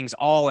these things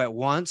all at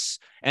once.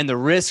 And the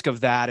risk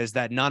of that is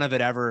that none of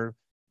it ever,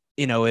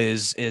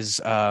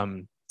 is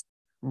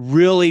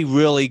really,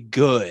 really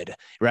good,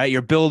 right?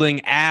 You're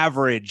building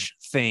average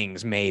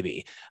things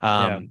maybe.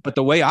 But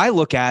the way I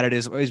look at it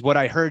is what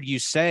I heard you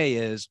say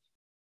is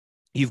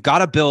you've got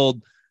to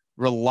build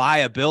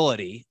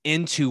reliability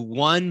into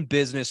one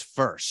business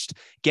first,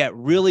 get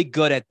really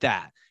good at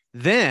that.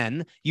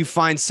 Then you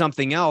find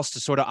something else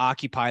to sort of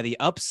occupy the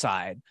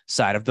upside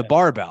side of the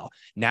barbell.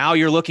 Now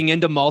you're looking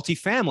into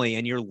multifamily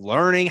and you're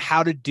learning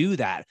how to do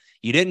that.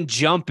 You didn't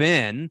jump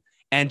in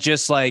and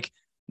just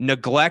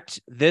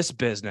neglect this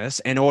business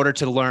in order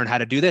to learn how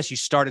to do this. You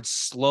started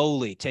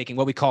slowly taking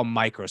what we call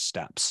micro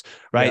steps,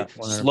 right?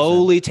 Yeah,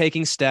 slowly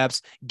taking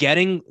steps,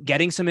 getting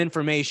some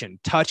information,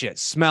 touch it,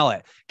 smell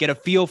it, get a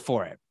feel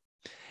for it.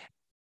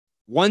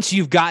 Once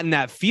you've gotten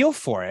that feel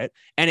for it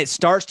and it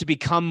starts to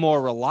become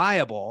more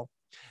reliable,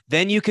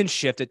 then you can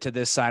shift it to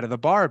this side of the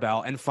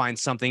barbell and find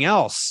something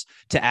else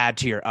to add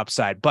to your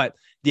upside. But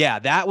yeah,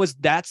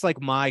 that's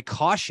my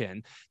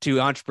caution to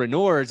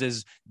entrepreneurs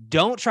is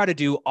don't try to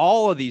do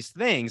all of these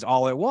things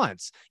all at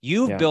once.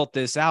 You've built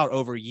this out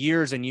over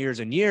years and years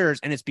and years,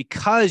 and it's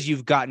because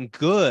you've gotten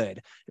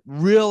good,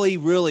 really,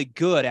 really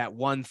good at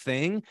one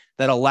thing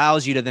that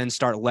allows you to then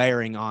start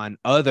layering on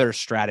other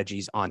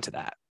strategies onto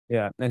that.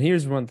 Yeah. And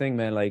here's one thing,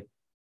 man,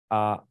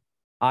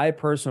 I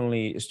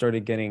personally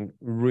started getting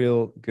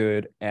real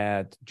good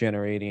at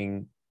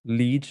generating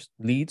leads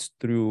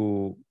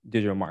through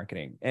digital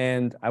marketing.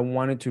 And I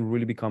wanted to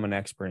really become an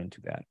expert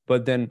into that.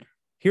 But then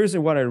here's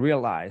what I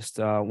realized.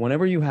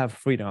 Whenever you have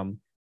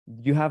freedom,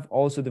 you have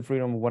also the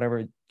freedom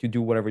of to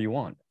do whatever you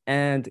want.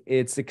 And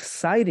it's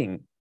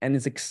exciting. And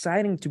it's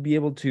exciting to be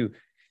able to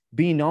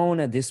be known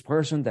as this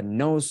person that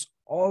knows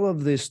all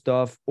of this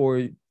stuff,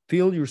 or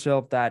feel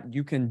yourself that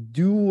you can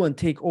do and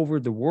take over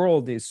the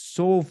world is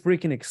so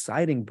freaking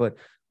exciting. But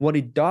what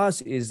it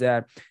does is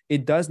that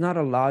it does not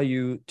allow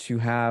you to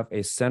have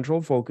a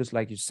central focus,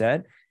 like you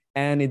said,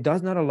 and it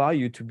does not allow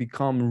you to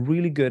become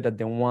really good at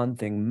the one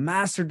thing,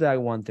 master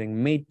that one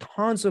thing, make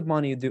tons of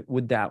money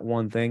with that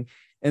one thing,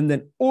 and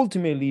then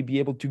ultimately be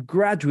able to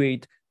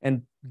graduate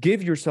and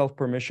give yourself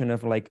permission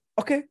of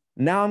okay,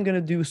 now I'm going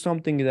to do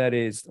something that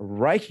is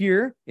right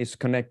here, is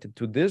connected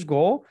to this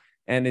goal,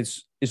 and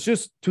it's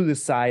just to the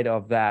side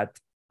of that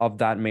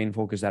main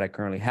focus that I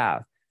currently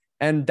have.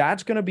 And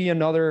that's going to be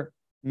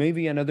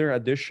maybe another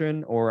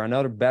addition or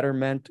another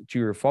betterment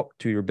to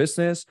your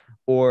business,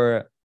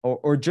 or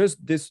just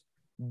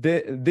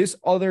this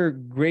other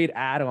great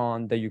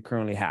add-on that you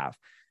currently have.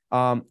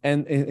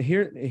 And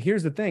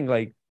here's the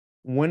thing,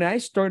 when I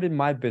started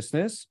my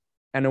business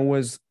and I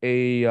was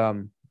a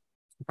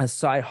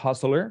side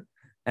hustler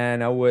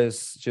and I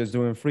was just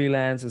doing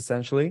freelance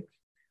essentially,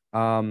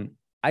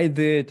 I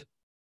did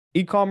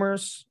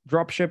e-commerce,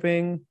 drop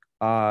shipping,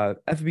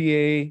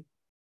 FBA,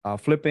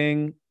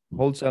 flipping,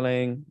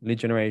 wholesaling, lead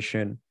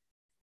generation,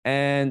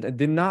 and I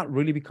did not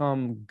really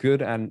become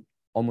good at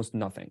almost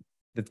nothing.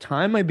 The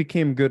time I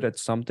became good at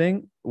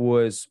something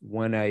was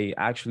when I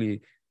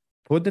actually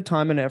put the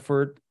time and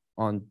effort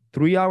on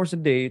 3 hours a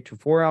day to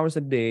 4 hours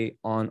a day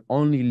on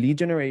only lead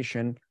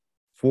generation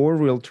for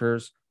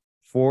realtors,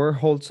 for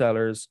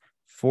wholesalers,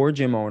 for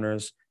gym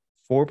owners,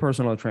 for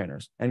personal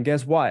trainers. And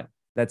guess what?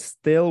 That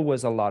still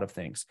was a lot of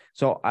things.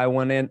 So I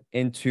went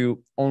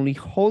into only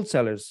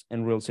wholesalers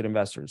and real estate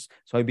investors.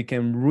 So I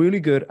became really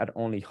good at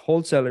only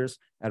wholesalers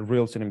and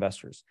real estate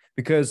investors,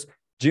 because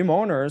gym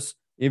owners,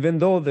 even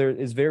though there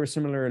is very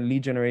similar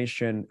lead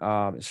generation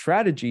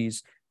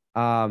strategies,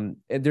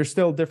 they're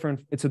still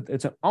different. It's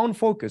an own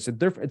focus.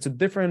 It's a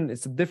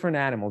different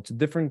animal. It's a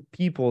different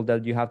people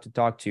that you have to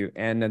talk to,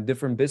 and a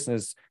different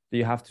business that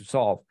you have to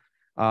solve.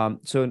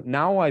 So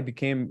now I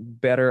became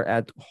better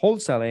at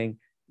wholesaling,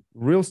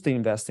 real estate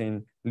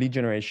investing, lead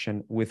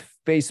generation with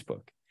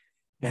Facebook.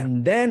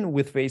 And then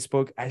with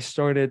Facebook, I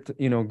started,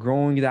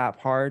 growing that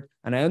part,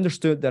 and I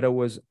understood that I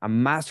was a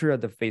master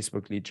at the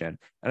Facebook lead gen,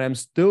 and I'm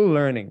still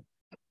learning.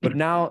 But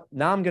now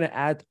I'm gonna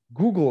add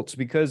Google,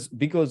 because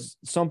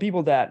some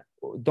people that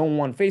don't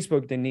want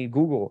Facebook, they need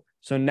Google.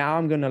 So now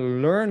I'm gonna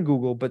learn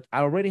Google, but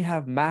I already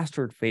have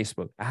mastered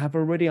Facebook. I have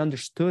already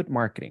understood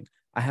marketing.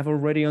 I have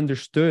already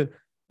understood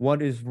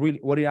what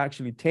it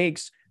actually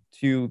takes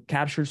to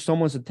capture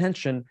someone's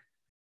attention,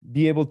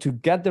 be able to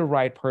get the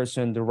right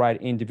person, the right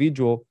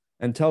individual,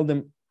 and tell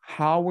them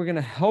how we're going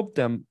to help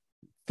them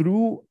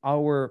through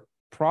our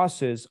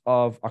process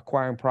of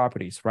acquiring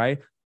properties, right?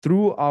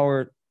 Through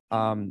our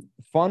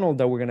funnel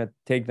that we're going to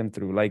take them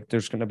through. Like,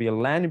 there's going to be a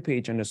landing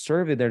page and a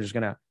survey that is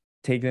going to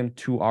take them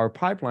to our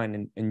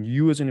pipeline, and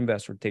you as an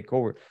investor take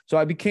over. So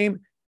I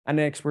became an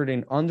expert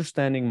in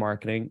understanding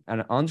marketing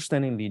and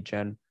understanding lead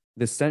gen,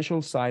 the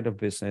essential side of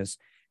business,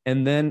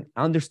 and then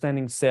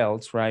understanding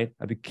sales, right?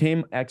 I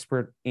became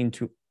expert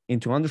into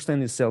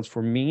understanding sales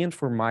for me and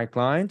for my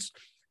clients.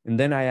 And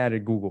then I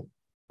added Google,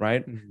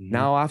 right?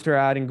 Now, after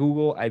adding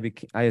Google,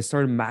 I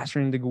started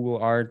mastering the Google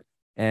art,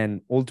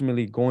 and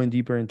ultimately going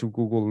deeper into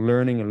Google,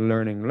 learning.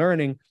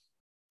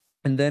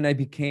 And then I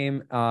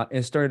became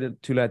and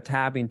started to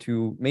tap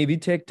into maybe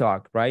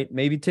TikTok, right?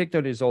 Maybe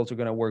TikTok is also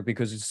going to work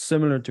because it's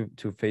similar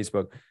to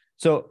Facebook.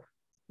 So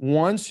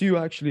once you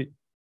actually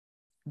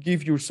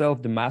give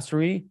yourself the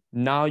mastery,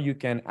 now you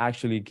can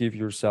actually give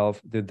yourself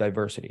the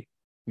diversity.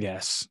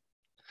 Yes.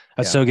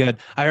 That's so good.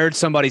 I heard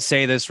somebody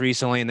say this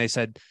recently, and they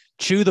said,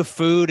 chew the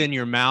food in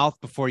your mouth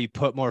before you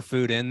put more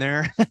food in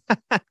there.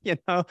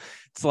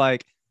 It's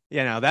like,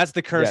 that's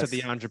the curse of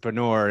the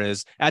entrepreneur,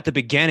 is at the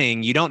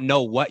beginning, you don't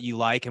know what you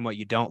like and what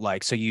you don't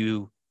like. So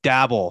you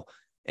dabble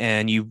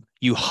and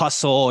you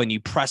hustle and you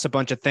press a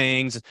bunch of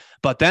things,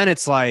 but then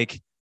it's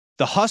like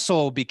the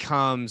hustle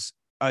becomes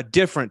a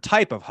different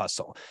type of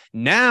hustle.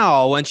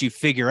 Now, once you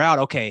figure out,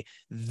 okay,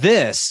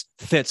 this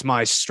fits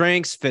my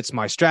strengths, fits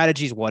my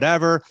strategies,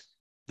 whatever,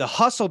 the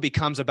hustle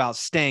becomes about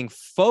staying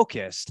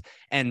focused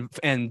and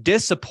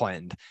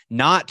disciplined,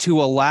 not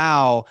to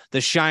allow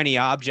the shiny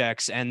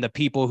objects and the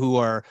people who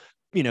are,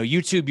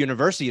 YouTube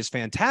University is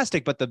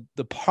fantastic. But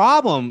the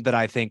problem that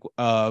I think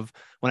of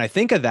when I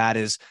think of that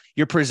is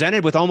you're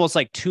presented with almost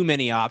like too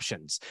many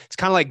options. It's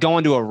kind of like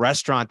going to a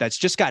restaurant that's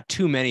just got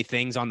too many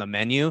things on the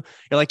menu.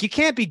 You're like, you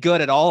can't be good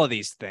at all of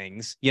these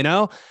things,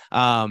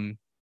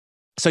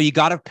 So you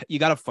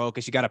gotta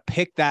focus. You gotta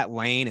pick that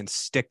lane and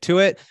stick to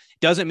it.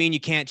 Doesn't mean you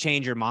can't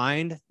change your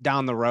mind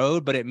down the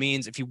road, but it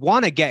means if you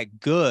want to get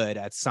good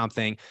at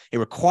something, it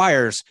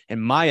requires, in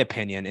my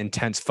opinion,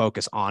 intense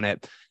focus on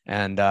it.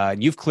 And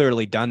you've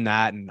clearly done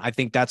that. And I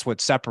think that's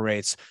what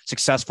separates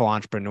successful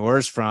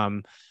entrepreneurs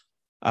from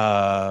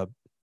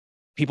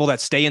people that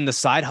stay in the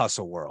side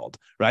hustle world,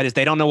 right? Is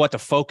they don't know what to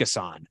focus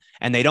on,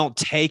 and they don't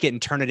take it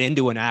and turn it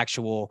into an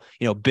actual,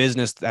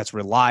 business that's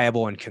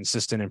reliable and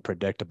consistent and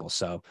predictable.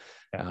 So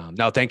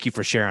no, thank you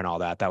for sharing all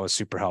that. That was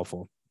super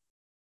helpful.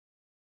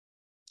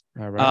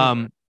 All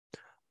right.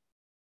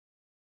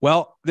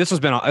 Well, it's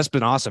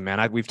been awesome,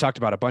 man. We've talked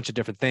about a bunch of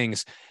different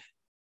things.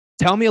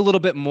 Tell me a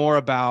little bit more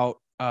about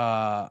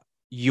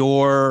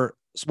your,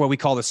 what we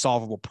call the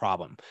solvable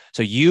problem.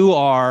 So you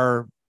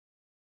are,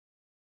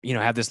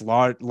 have this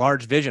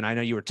large vision. I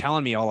know you were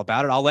telling me all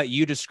about it. I'll let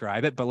you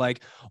describe it, but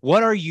like,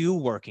 what are you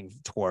working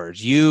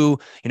towards?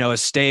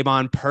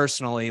 Esteban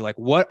personally, like,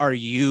 what are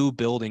you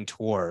building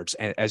towards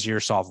as your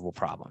solvable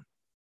problem?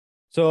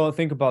 So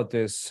think about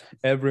this.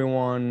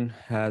 Everyone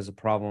has a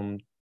problem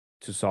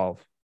to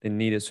solve. They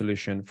need a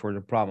solution for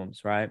the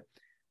problems, right?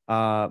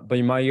 But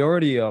the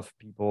majority of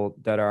people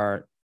that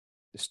are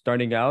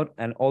starting out,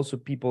 and also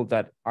people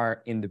that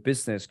are in the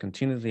business,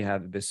 continuously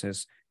have the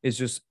business, is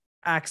just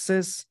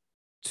access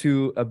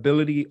to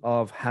ability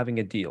of having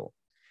a deal,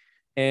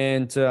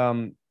 and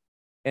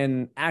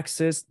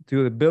access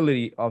to the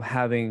ability of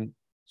having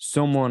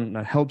someone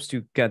that helps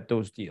you get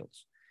those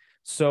deals.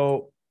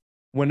 So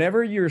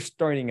whenever you're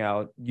starting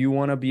out, you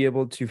want to be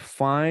able to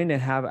find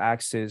and have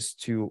access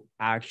to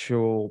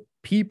actual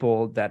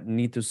people that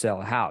need to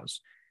sell a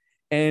house.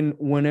 And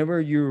whenever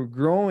you're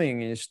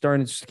growing and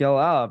starting to scale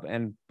up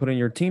and putting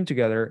your team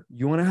together,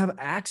 you want to have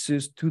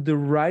access to the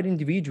right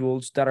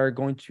individuals that are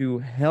going to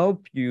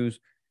help you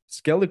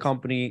scale the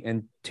company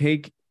and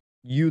take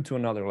you to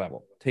another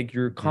level, take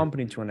your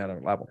company to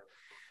another level.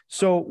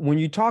 So when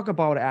you talk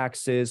about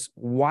access,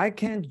 why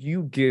can't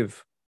you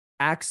give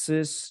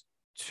access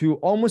to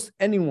almost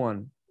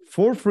anyone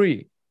for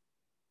free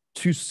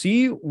to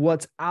see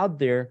what's out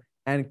there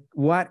and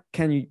what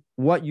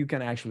you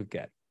can actually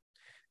get?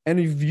 And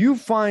if you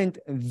find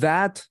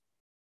that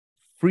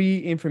free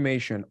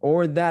information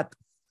or that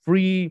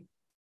free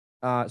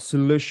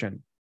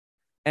solution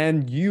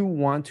and you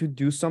want to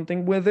do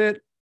something with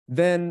it,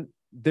 then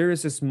there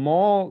is a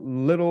small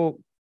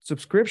little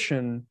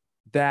subscription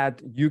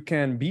that you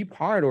can be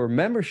part, or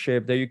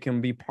membership that you can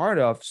be part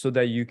of, so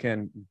that you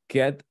can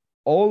get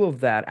all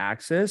of that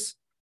access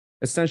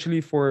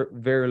essentially for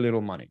very little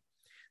money.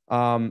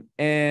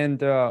 And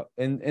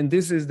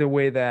this is the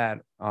way that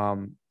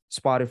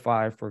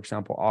Spotify, for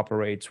example,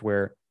 operates,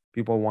 where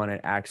people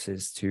wanted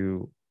access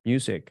to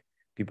music.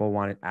 People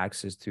wanted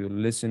access to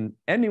listen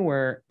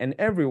anywhere and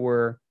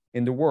everywhere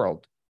in the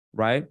world,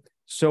 right?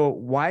 So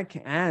why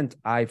can't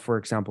I, for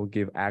example,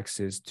 give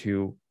access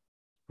to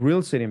real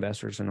estate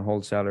investors and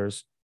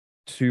wholesalers,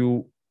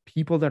 to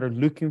people that are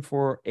looking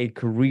for a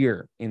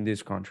career in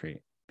this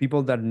country,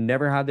 people that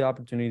never had the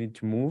opportunity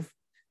to move,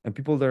 and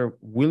people that are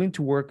willing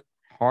to work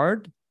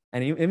hard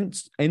and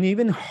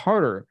even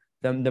harder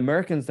than the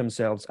Americans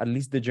themselves, at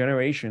least the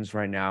generations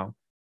right now,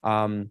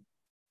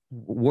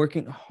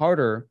 working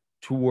harder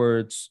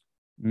towards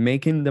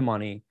making the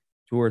money,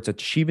 towards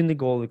achieving the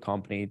goal of the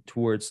company,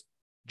 towards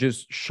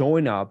just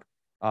showing up,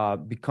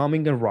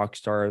 becoming a rock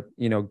star,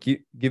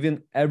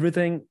 giving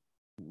everything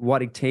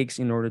what it takes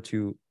in order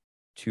to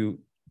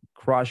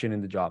crush it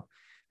in the job.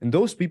 And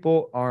those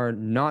people are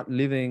not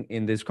living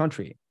in this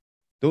country.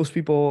 Those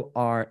people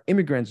are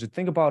immigrants. You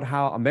think about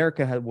how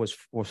America was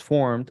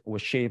formed,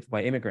 was shaped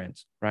by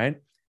immigrants, right?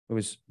 It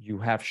was, you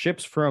have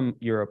ships from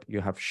Europe,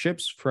 you have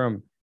ships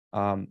from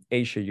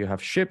Asia, you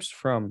have ships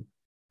from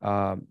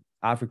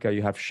Africa,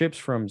 you have ships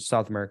from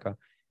South America,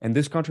 and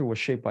this country was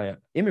shaped by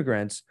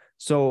immigrants.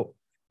 So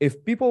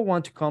if people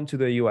want to come to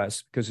the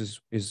US,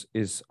 because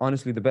is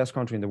honestly the best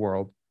country in the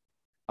world,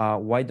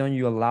 why don't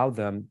you allow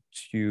them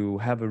to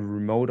have a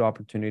remote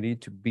opportunity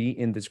to be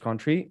in this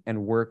country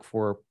and work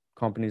for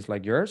companies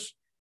like yours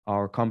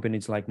or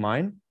companies like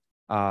mine,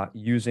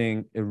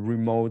 using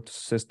remote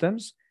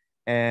systems,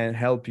 and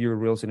help your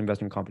real estate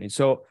investment company?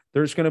 So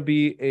there's going to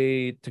be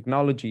a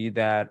technology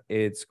that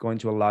it's going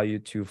to allow you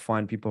to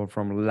find people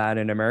from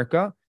Latin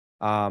America,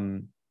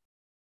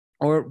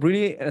 or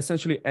really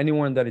essentially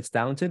anyone that is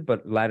talented,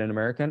 but Latin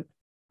American,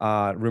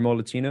 remote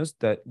Latinos,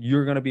 that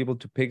you're going to be able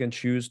to pick and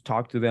choose,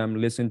 talk to them,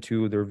 listen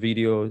to their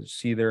videos,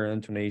 see their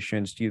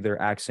intonations, see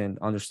their accent,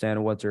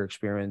 understand what's their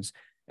experience.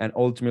 And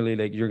ultimately,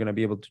 like, you're going to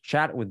be able to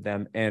chat with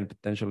them and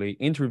potentially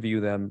interview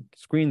them,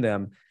 screen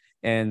them,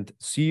 and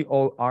see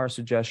all our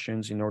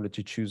suggestions in order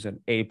to choose an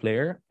A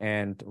player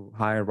and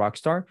hire a rock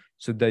star,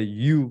 so that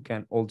you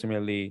can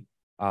ultimately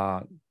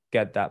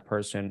get that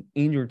person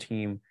in your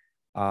team.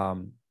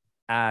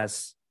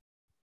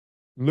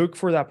 Look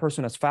for that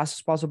person as fast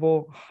as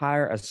possible,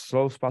 hire as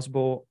slow as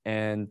possible,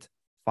 and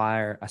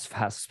fire as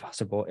fast as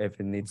possible if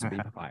it needs to be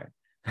fired.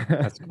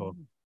 That's cool.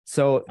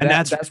 So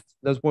that's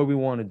what we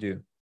want to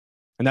do.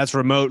 And that's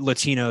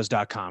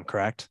remotelatinos.com,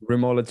 correct?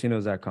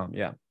 Remotelatinos.com.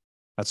 Yeah.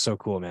 That's so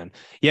cool, man.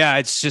 Yeah,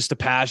 it's just a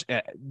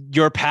passion,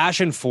 your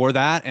passion for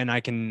that, and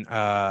I can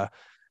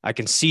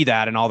see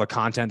that in all the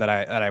content that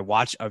I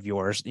watch of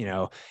yours.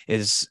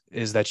 Is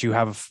that you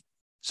have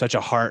such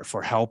a heart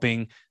for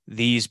helping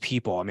these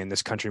people. I mean,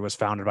 this country was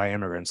founded by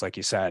immigrants, like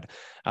you said,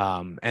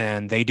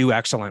 and they do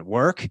excellent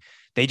work.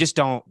 They just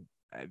don't.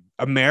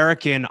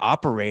 American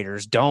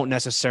operators don't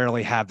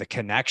necessarily have the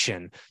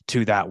connection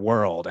to that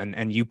world,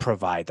 and you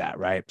provide that,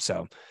 right?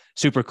 So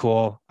super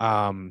cool.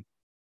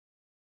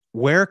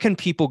 Where can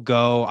people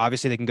go?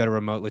 Obviously, they can go to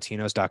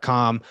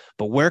remotelatinos.com,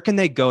 but where can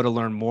they go to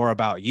learn more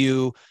about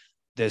you,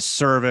 this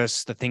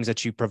service, the things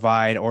that you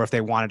provide, or if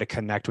they wanted to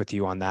connect with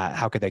you on that,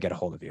 how could they get a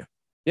hold of you?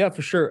 Yeah,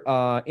 for sure.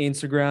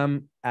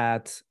 Instagram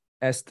at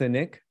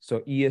Estenick.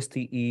 So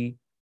ESTENICK.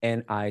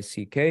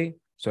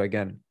 So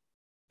again,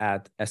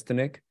 at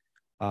Estenick,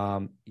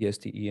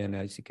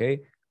 ESTENICK.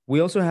 We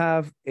also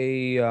have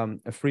a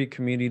free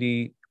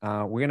community.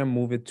 We're going to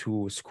move it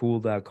to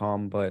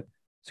school.com, but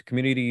it's a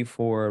community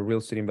for real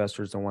estate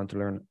investors that want to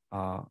learn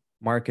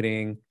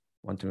marketing,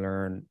 want to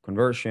learn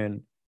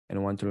conversion,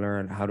 and want to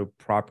learn how to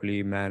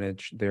properly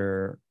manage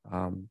their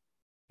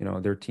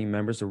team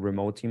members, the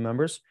remote team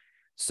members.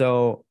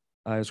 So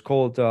it's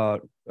called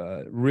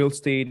Real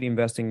Estate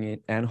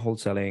Investing and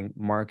Wholesaling,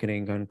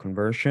 Marketing and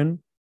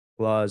Conversion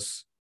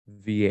plus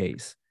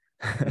VAs.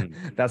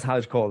 That's how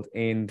it's called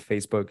in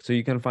Facebook. So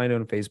you can find it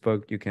on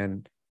Facebook. You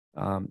can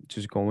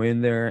just go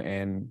in there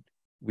and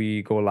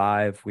we go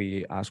live,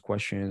 we ask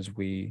questions,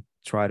 we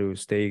try to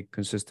stay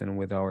consistent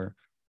with our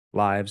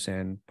lives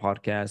and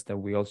podcasts that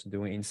we also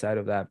do inside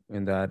of that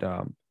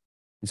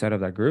inside of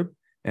that group.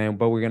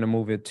 But we're gonna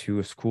move it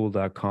to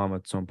school.com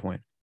at some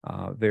point,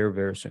 very,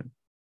 very soon.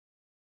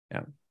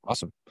 Yeah.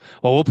 Awesome.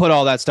 Well, we'll put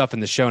all that stuff in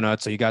the show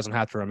notes so you guys don't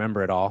have to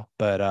remember it all.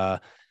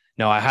 But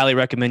no, I highly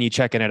recommend you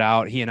checking it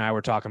out. He and I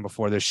were talking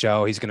before this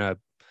show.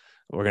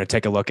 We're gonna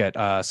take a look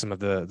at some of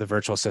the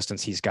virtual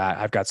assistants he's got.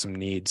 I've got some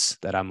needs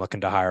that I'm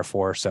looking to hire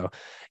for. So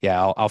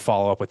yeah, I'll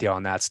follow up with you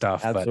on that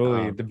stuff.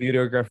 Absolutely. The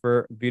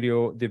videographer,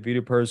 the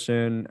video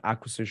person,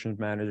 acquisitions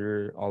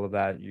manager, all of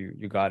that.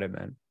 You got it,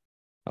 man.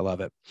 I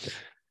love it.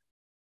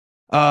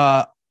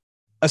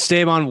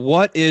 Esteban,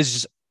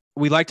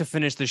 we like to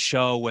finish the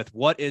show with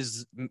what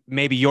is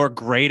maybe your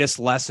greatest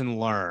lesson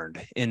learned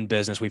in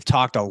business? We've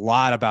talked a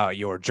lot about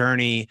your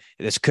journey.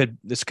 This could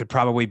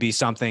probably be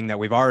something that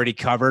we've already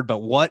covered, but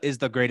what is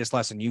the greatest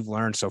lesson you've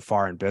learned so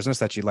far in business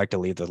that you'd like to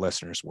leave the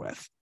listeners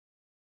with?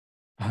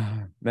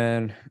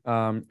 Man,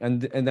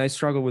 and I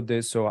struggle with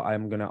this, so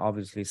I'm gonna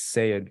obviously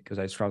say it because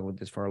I struggled with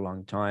this for a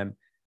long time.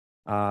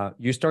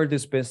 You start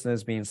this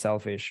business being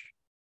selfish.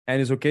 And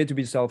it's okay to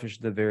be selfish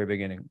at the very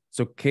beginning. It's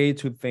okay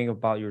to think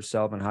about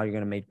yourself and how you're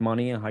going to make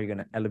money and how you're going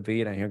to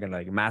elevate and you're going to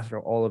like master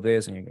all of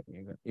this. And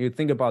you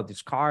think about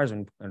these cars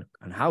and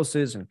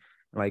houses and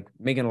like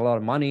making a lot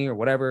of money or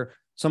whatever.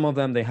 Some of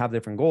them, they have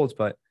different goals,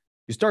 but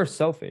you start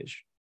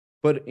selfish.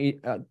 But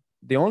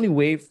the only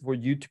way for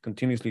you to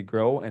continuously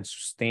grow and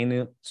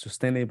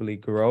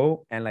sustainably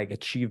grow and like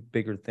achieve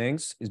bigger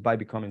things is by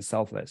becoming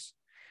selfless.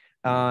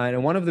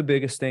 And one of the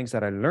biggest things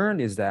that I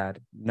learned is that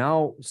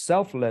now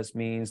selfless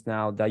means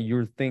now that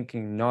you're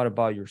thinking not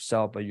about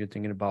yourself, but you're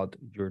thinking about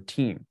your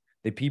team,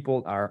 the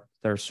people that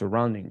are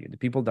surrounding you, the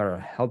people that are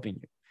helping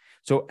you.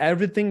 So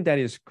everything that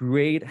is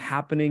great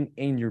happening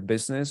in your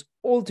business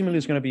ultimately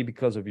is going to be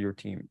because of your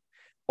team.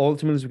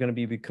 Ultimately is going to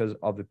be because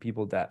of the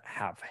people that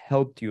have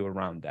helped you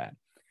around that.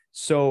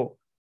 So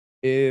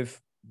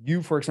if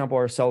you, for example,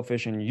 are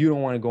selfish and you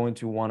don't want to go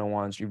into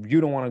one-on-ones, if you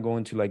don't want to go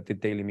into like the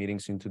daily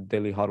meetings, into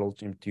daily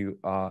huddles, into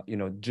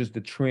just the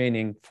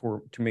training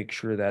to make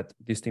sure that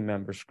these team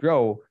members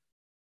grow,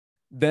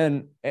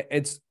 then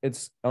it's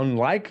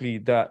unlikely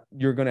that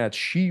you're going to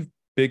achieve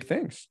big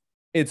things.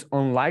 It's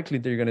unlikely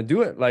that you're going to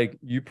do it. Like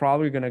you're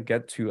probably going to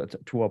get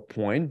to a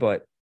point,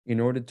 but in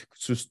order to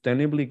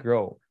sustainably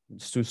grow,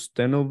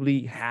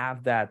 sustainably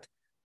have that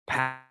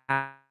path.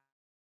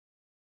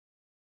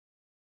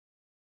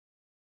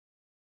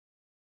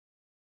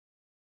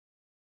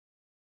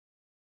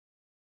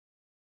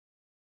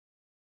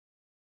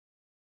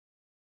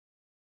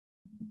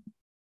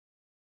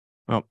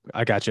 Oh,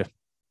 I got you.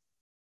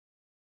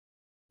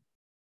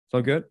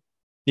 So good?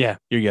 Yeah,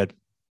 you're good.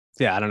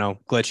 Yeah, I don't know,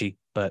 glitchy,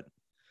 but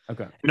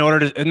okay. In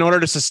order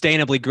to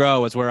sustainably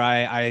grow is where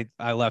I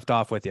left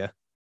off with you.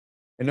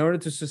 In order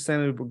to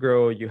sustainably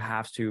grow, you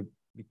have to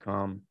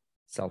become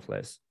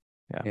selfless,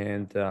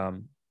 and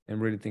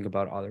really think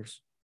about others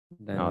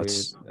than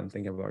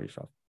thinking about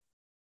yourself.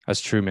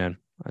 That's true, man.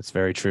 That's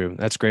very true.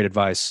 That's great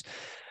advice.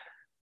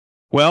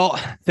 Well,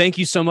 thank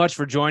you so much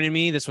for joining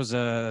me. This was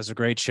a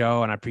great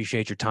show, and I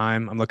appreciate your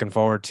time. I'm looking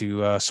forward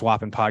to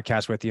swapping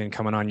podcasts with you and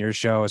coming on your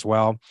show as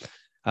well.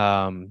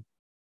 But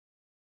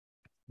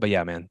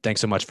yeah, man, thanks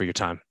so much for your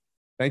time.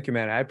 Thank you,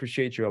 man. I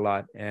appreciate you a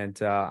lot.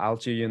 And I'll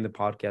see you in the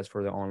podcast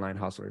for the Online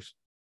Hustlers.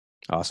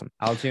 Awesome.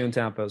 I'll see you in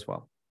Tampa as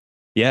well.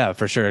 Yeah,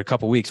 for sure. A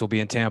couple of weeks we'll be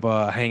in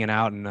Tampa hanging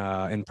out and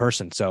in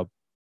person. So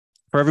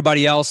for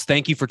everybody else,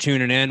 thank you for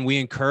tuning in. We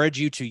encourage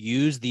you to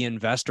use the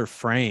investor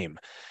frame.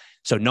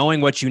 So knowing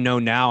what you know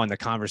now in the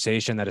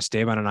conversation that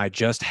Esteban and I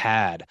just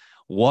had,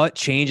 what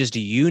changes do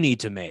you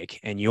need to make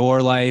in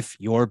your life,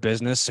 your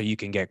business, so you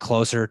can get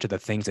closer to the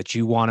things that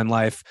you want in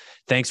life?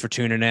 Thanks for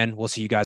tuning in. We'll see you guys.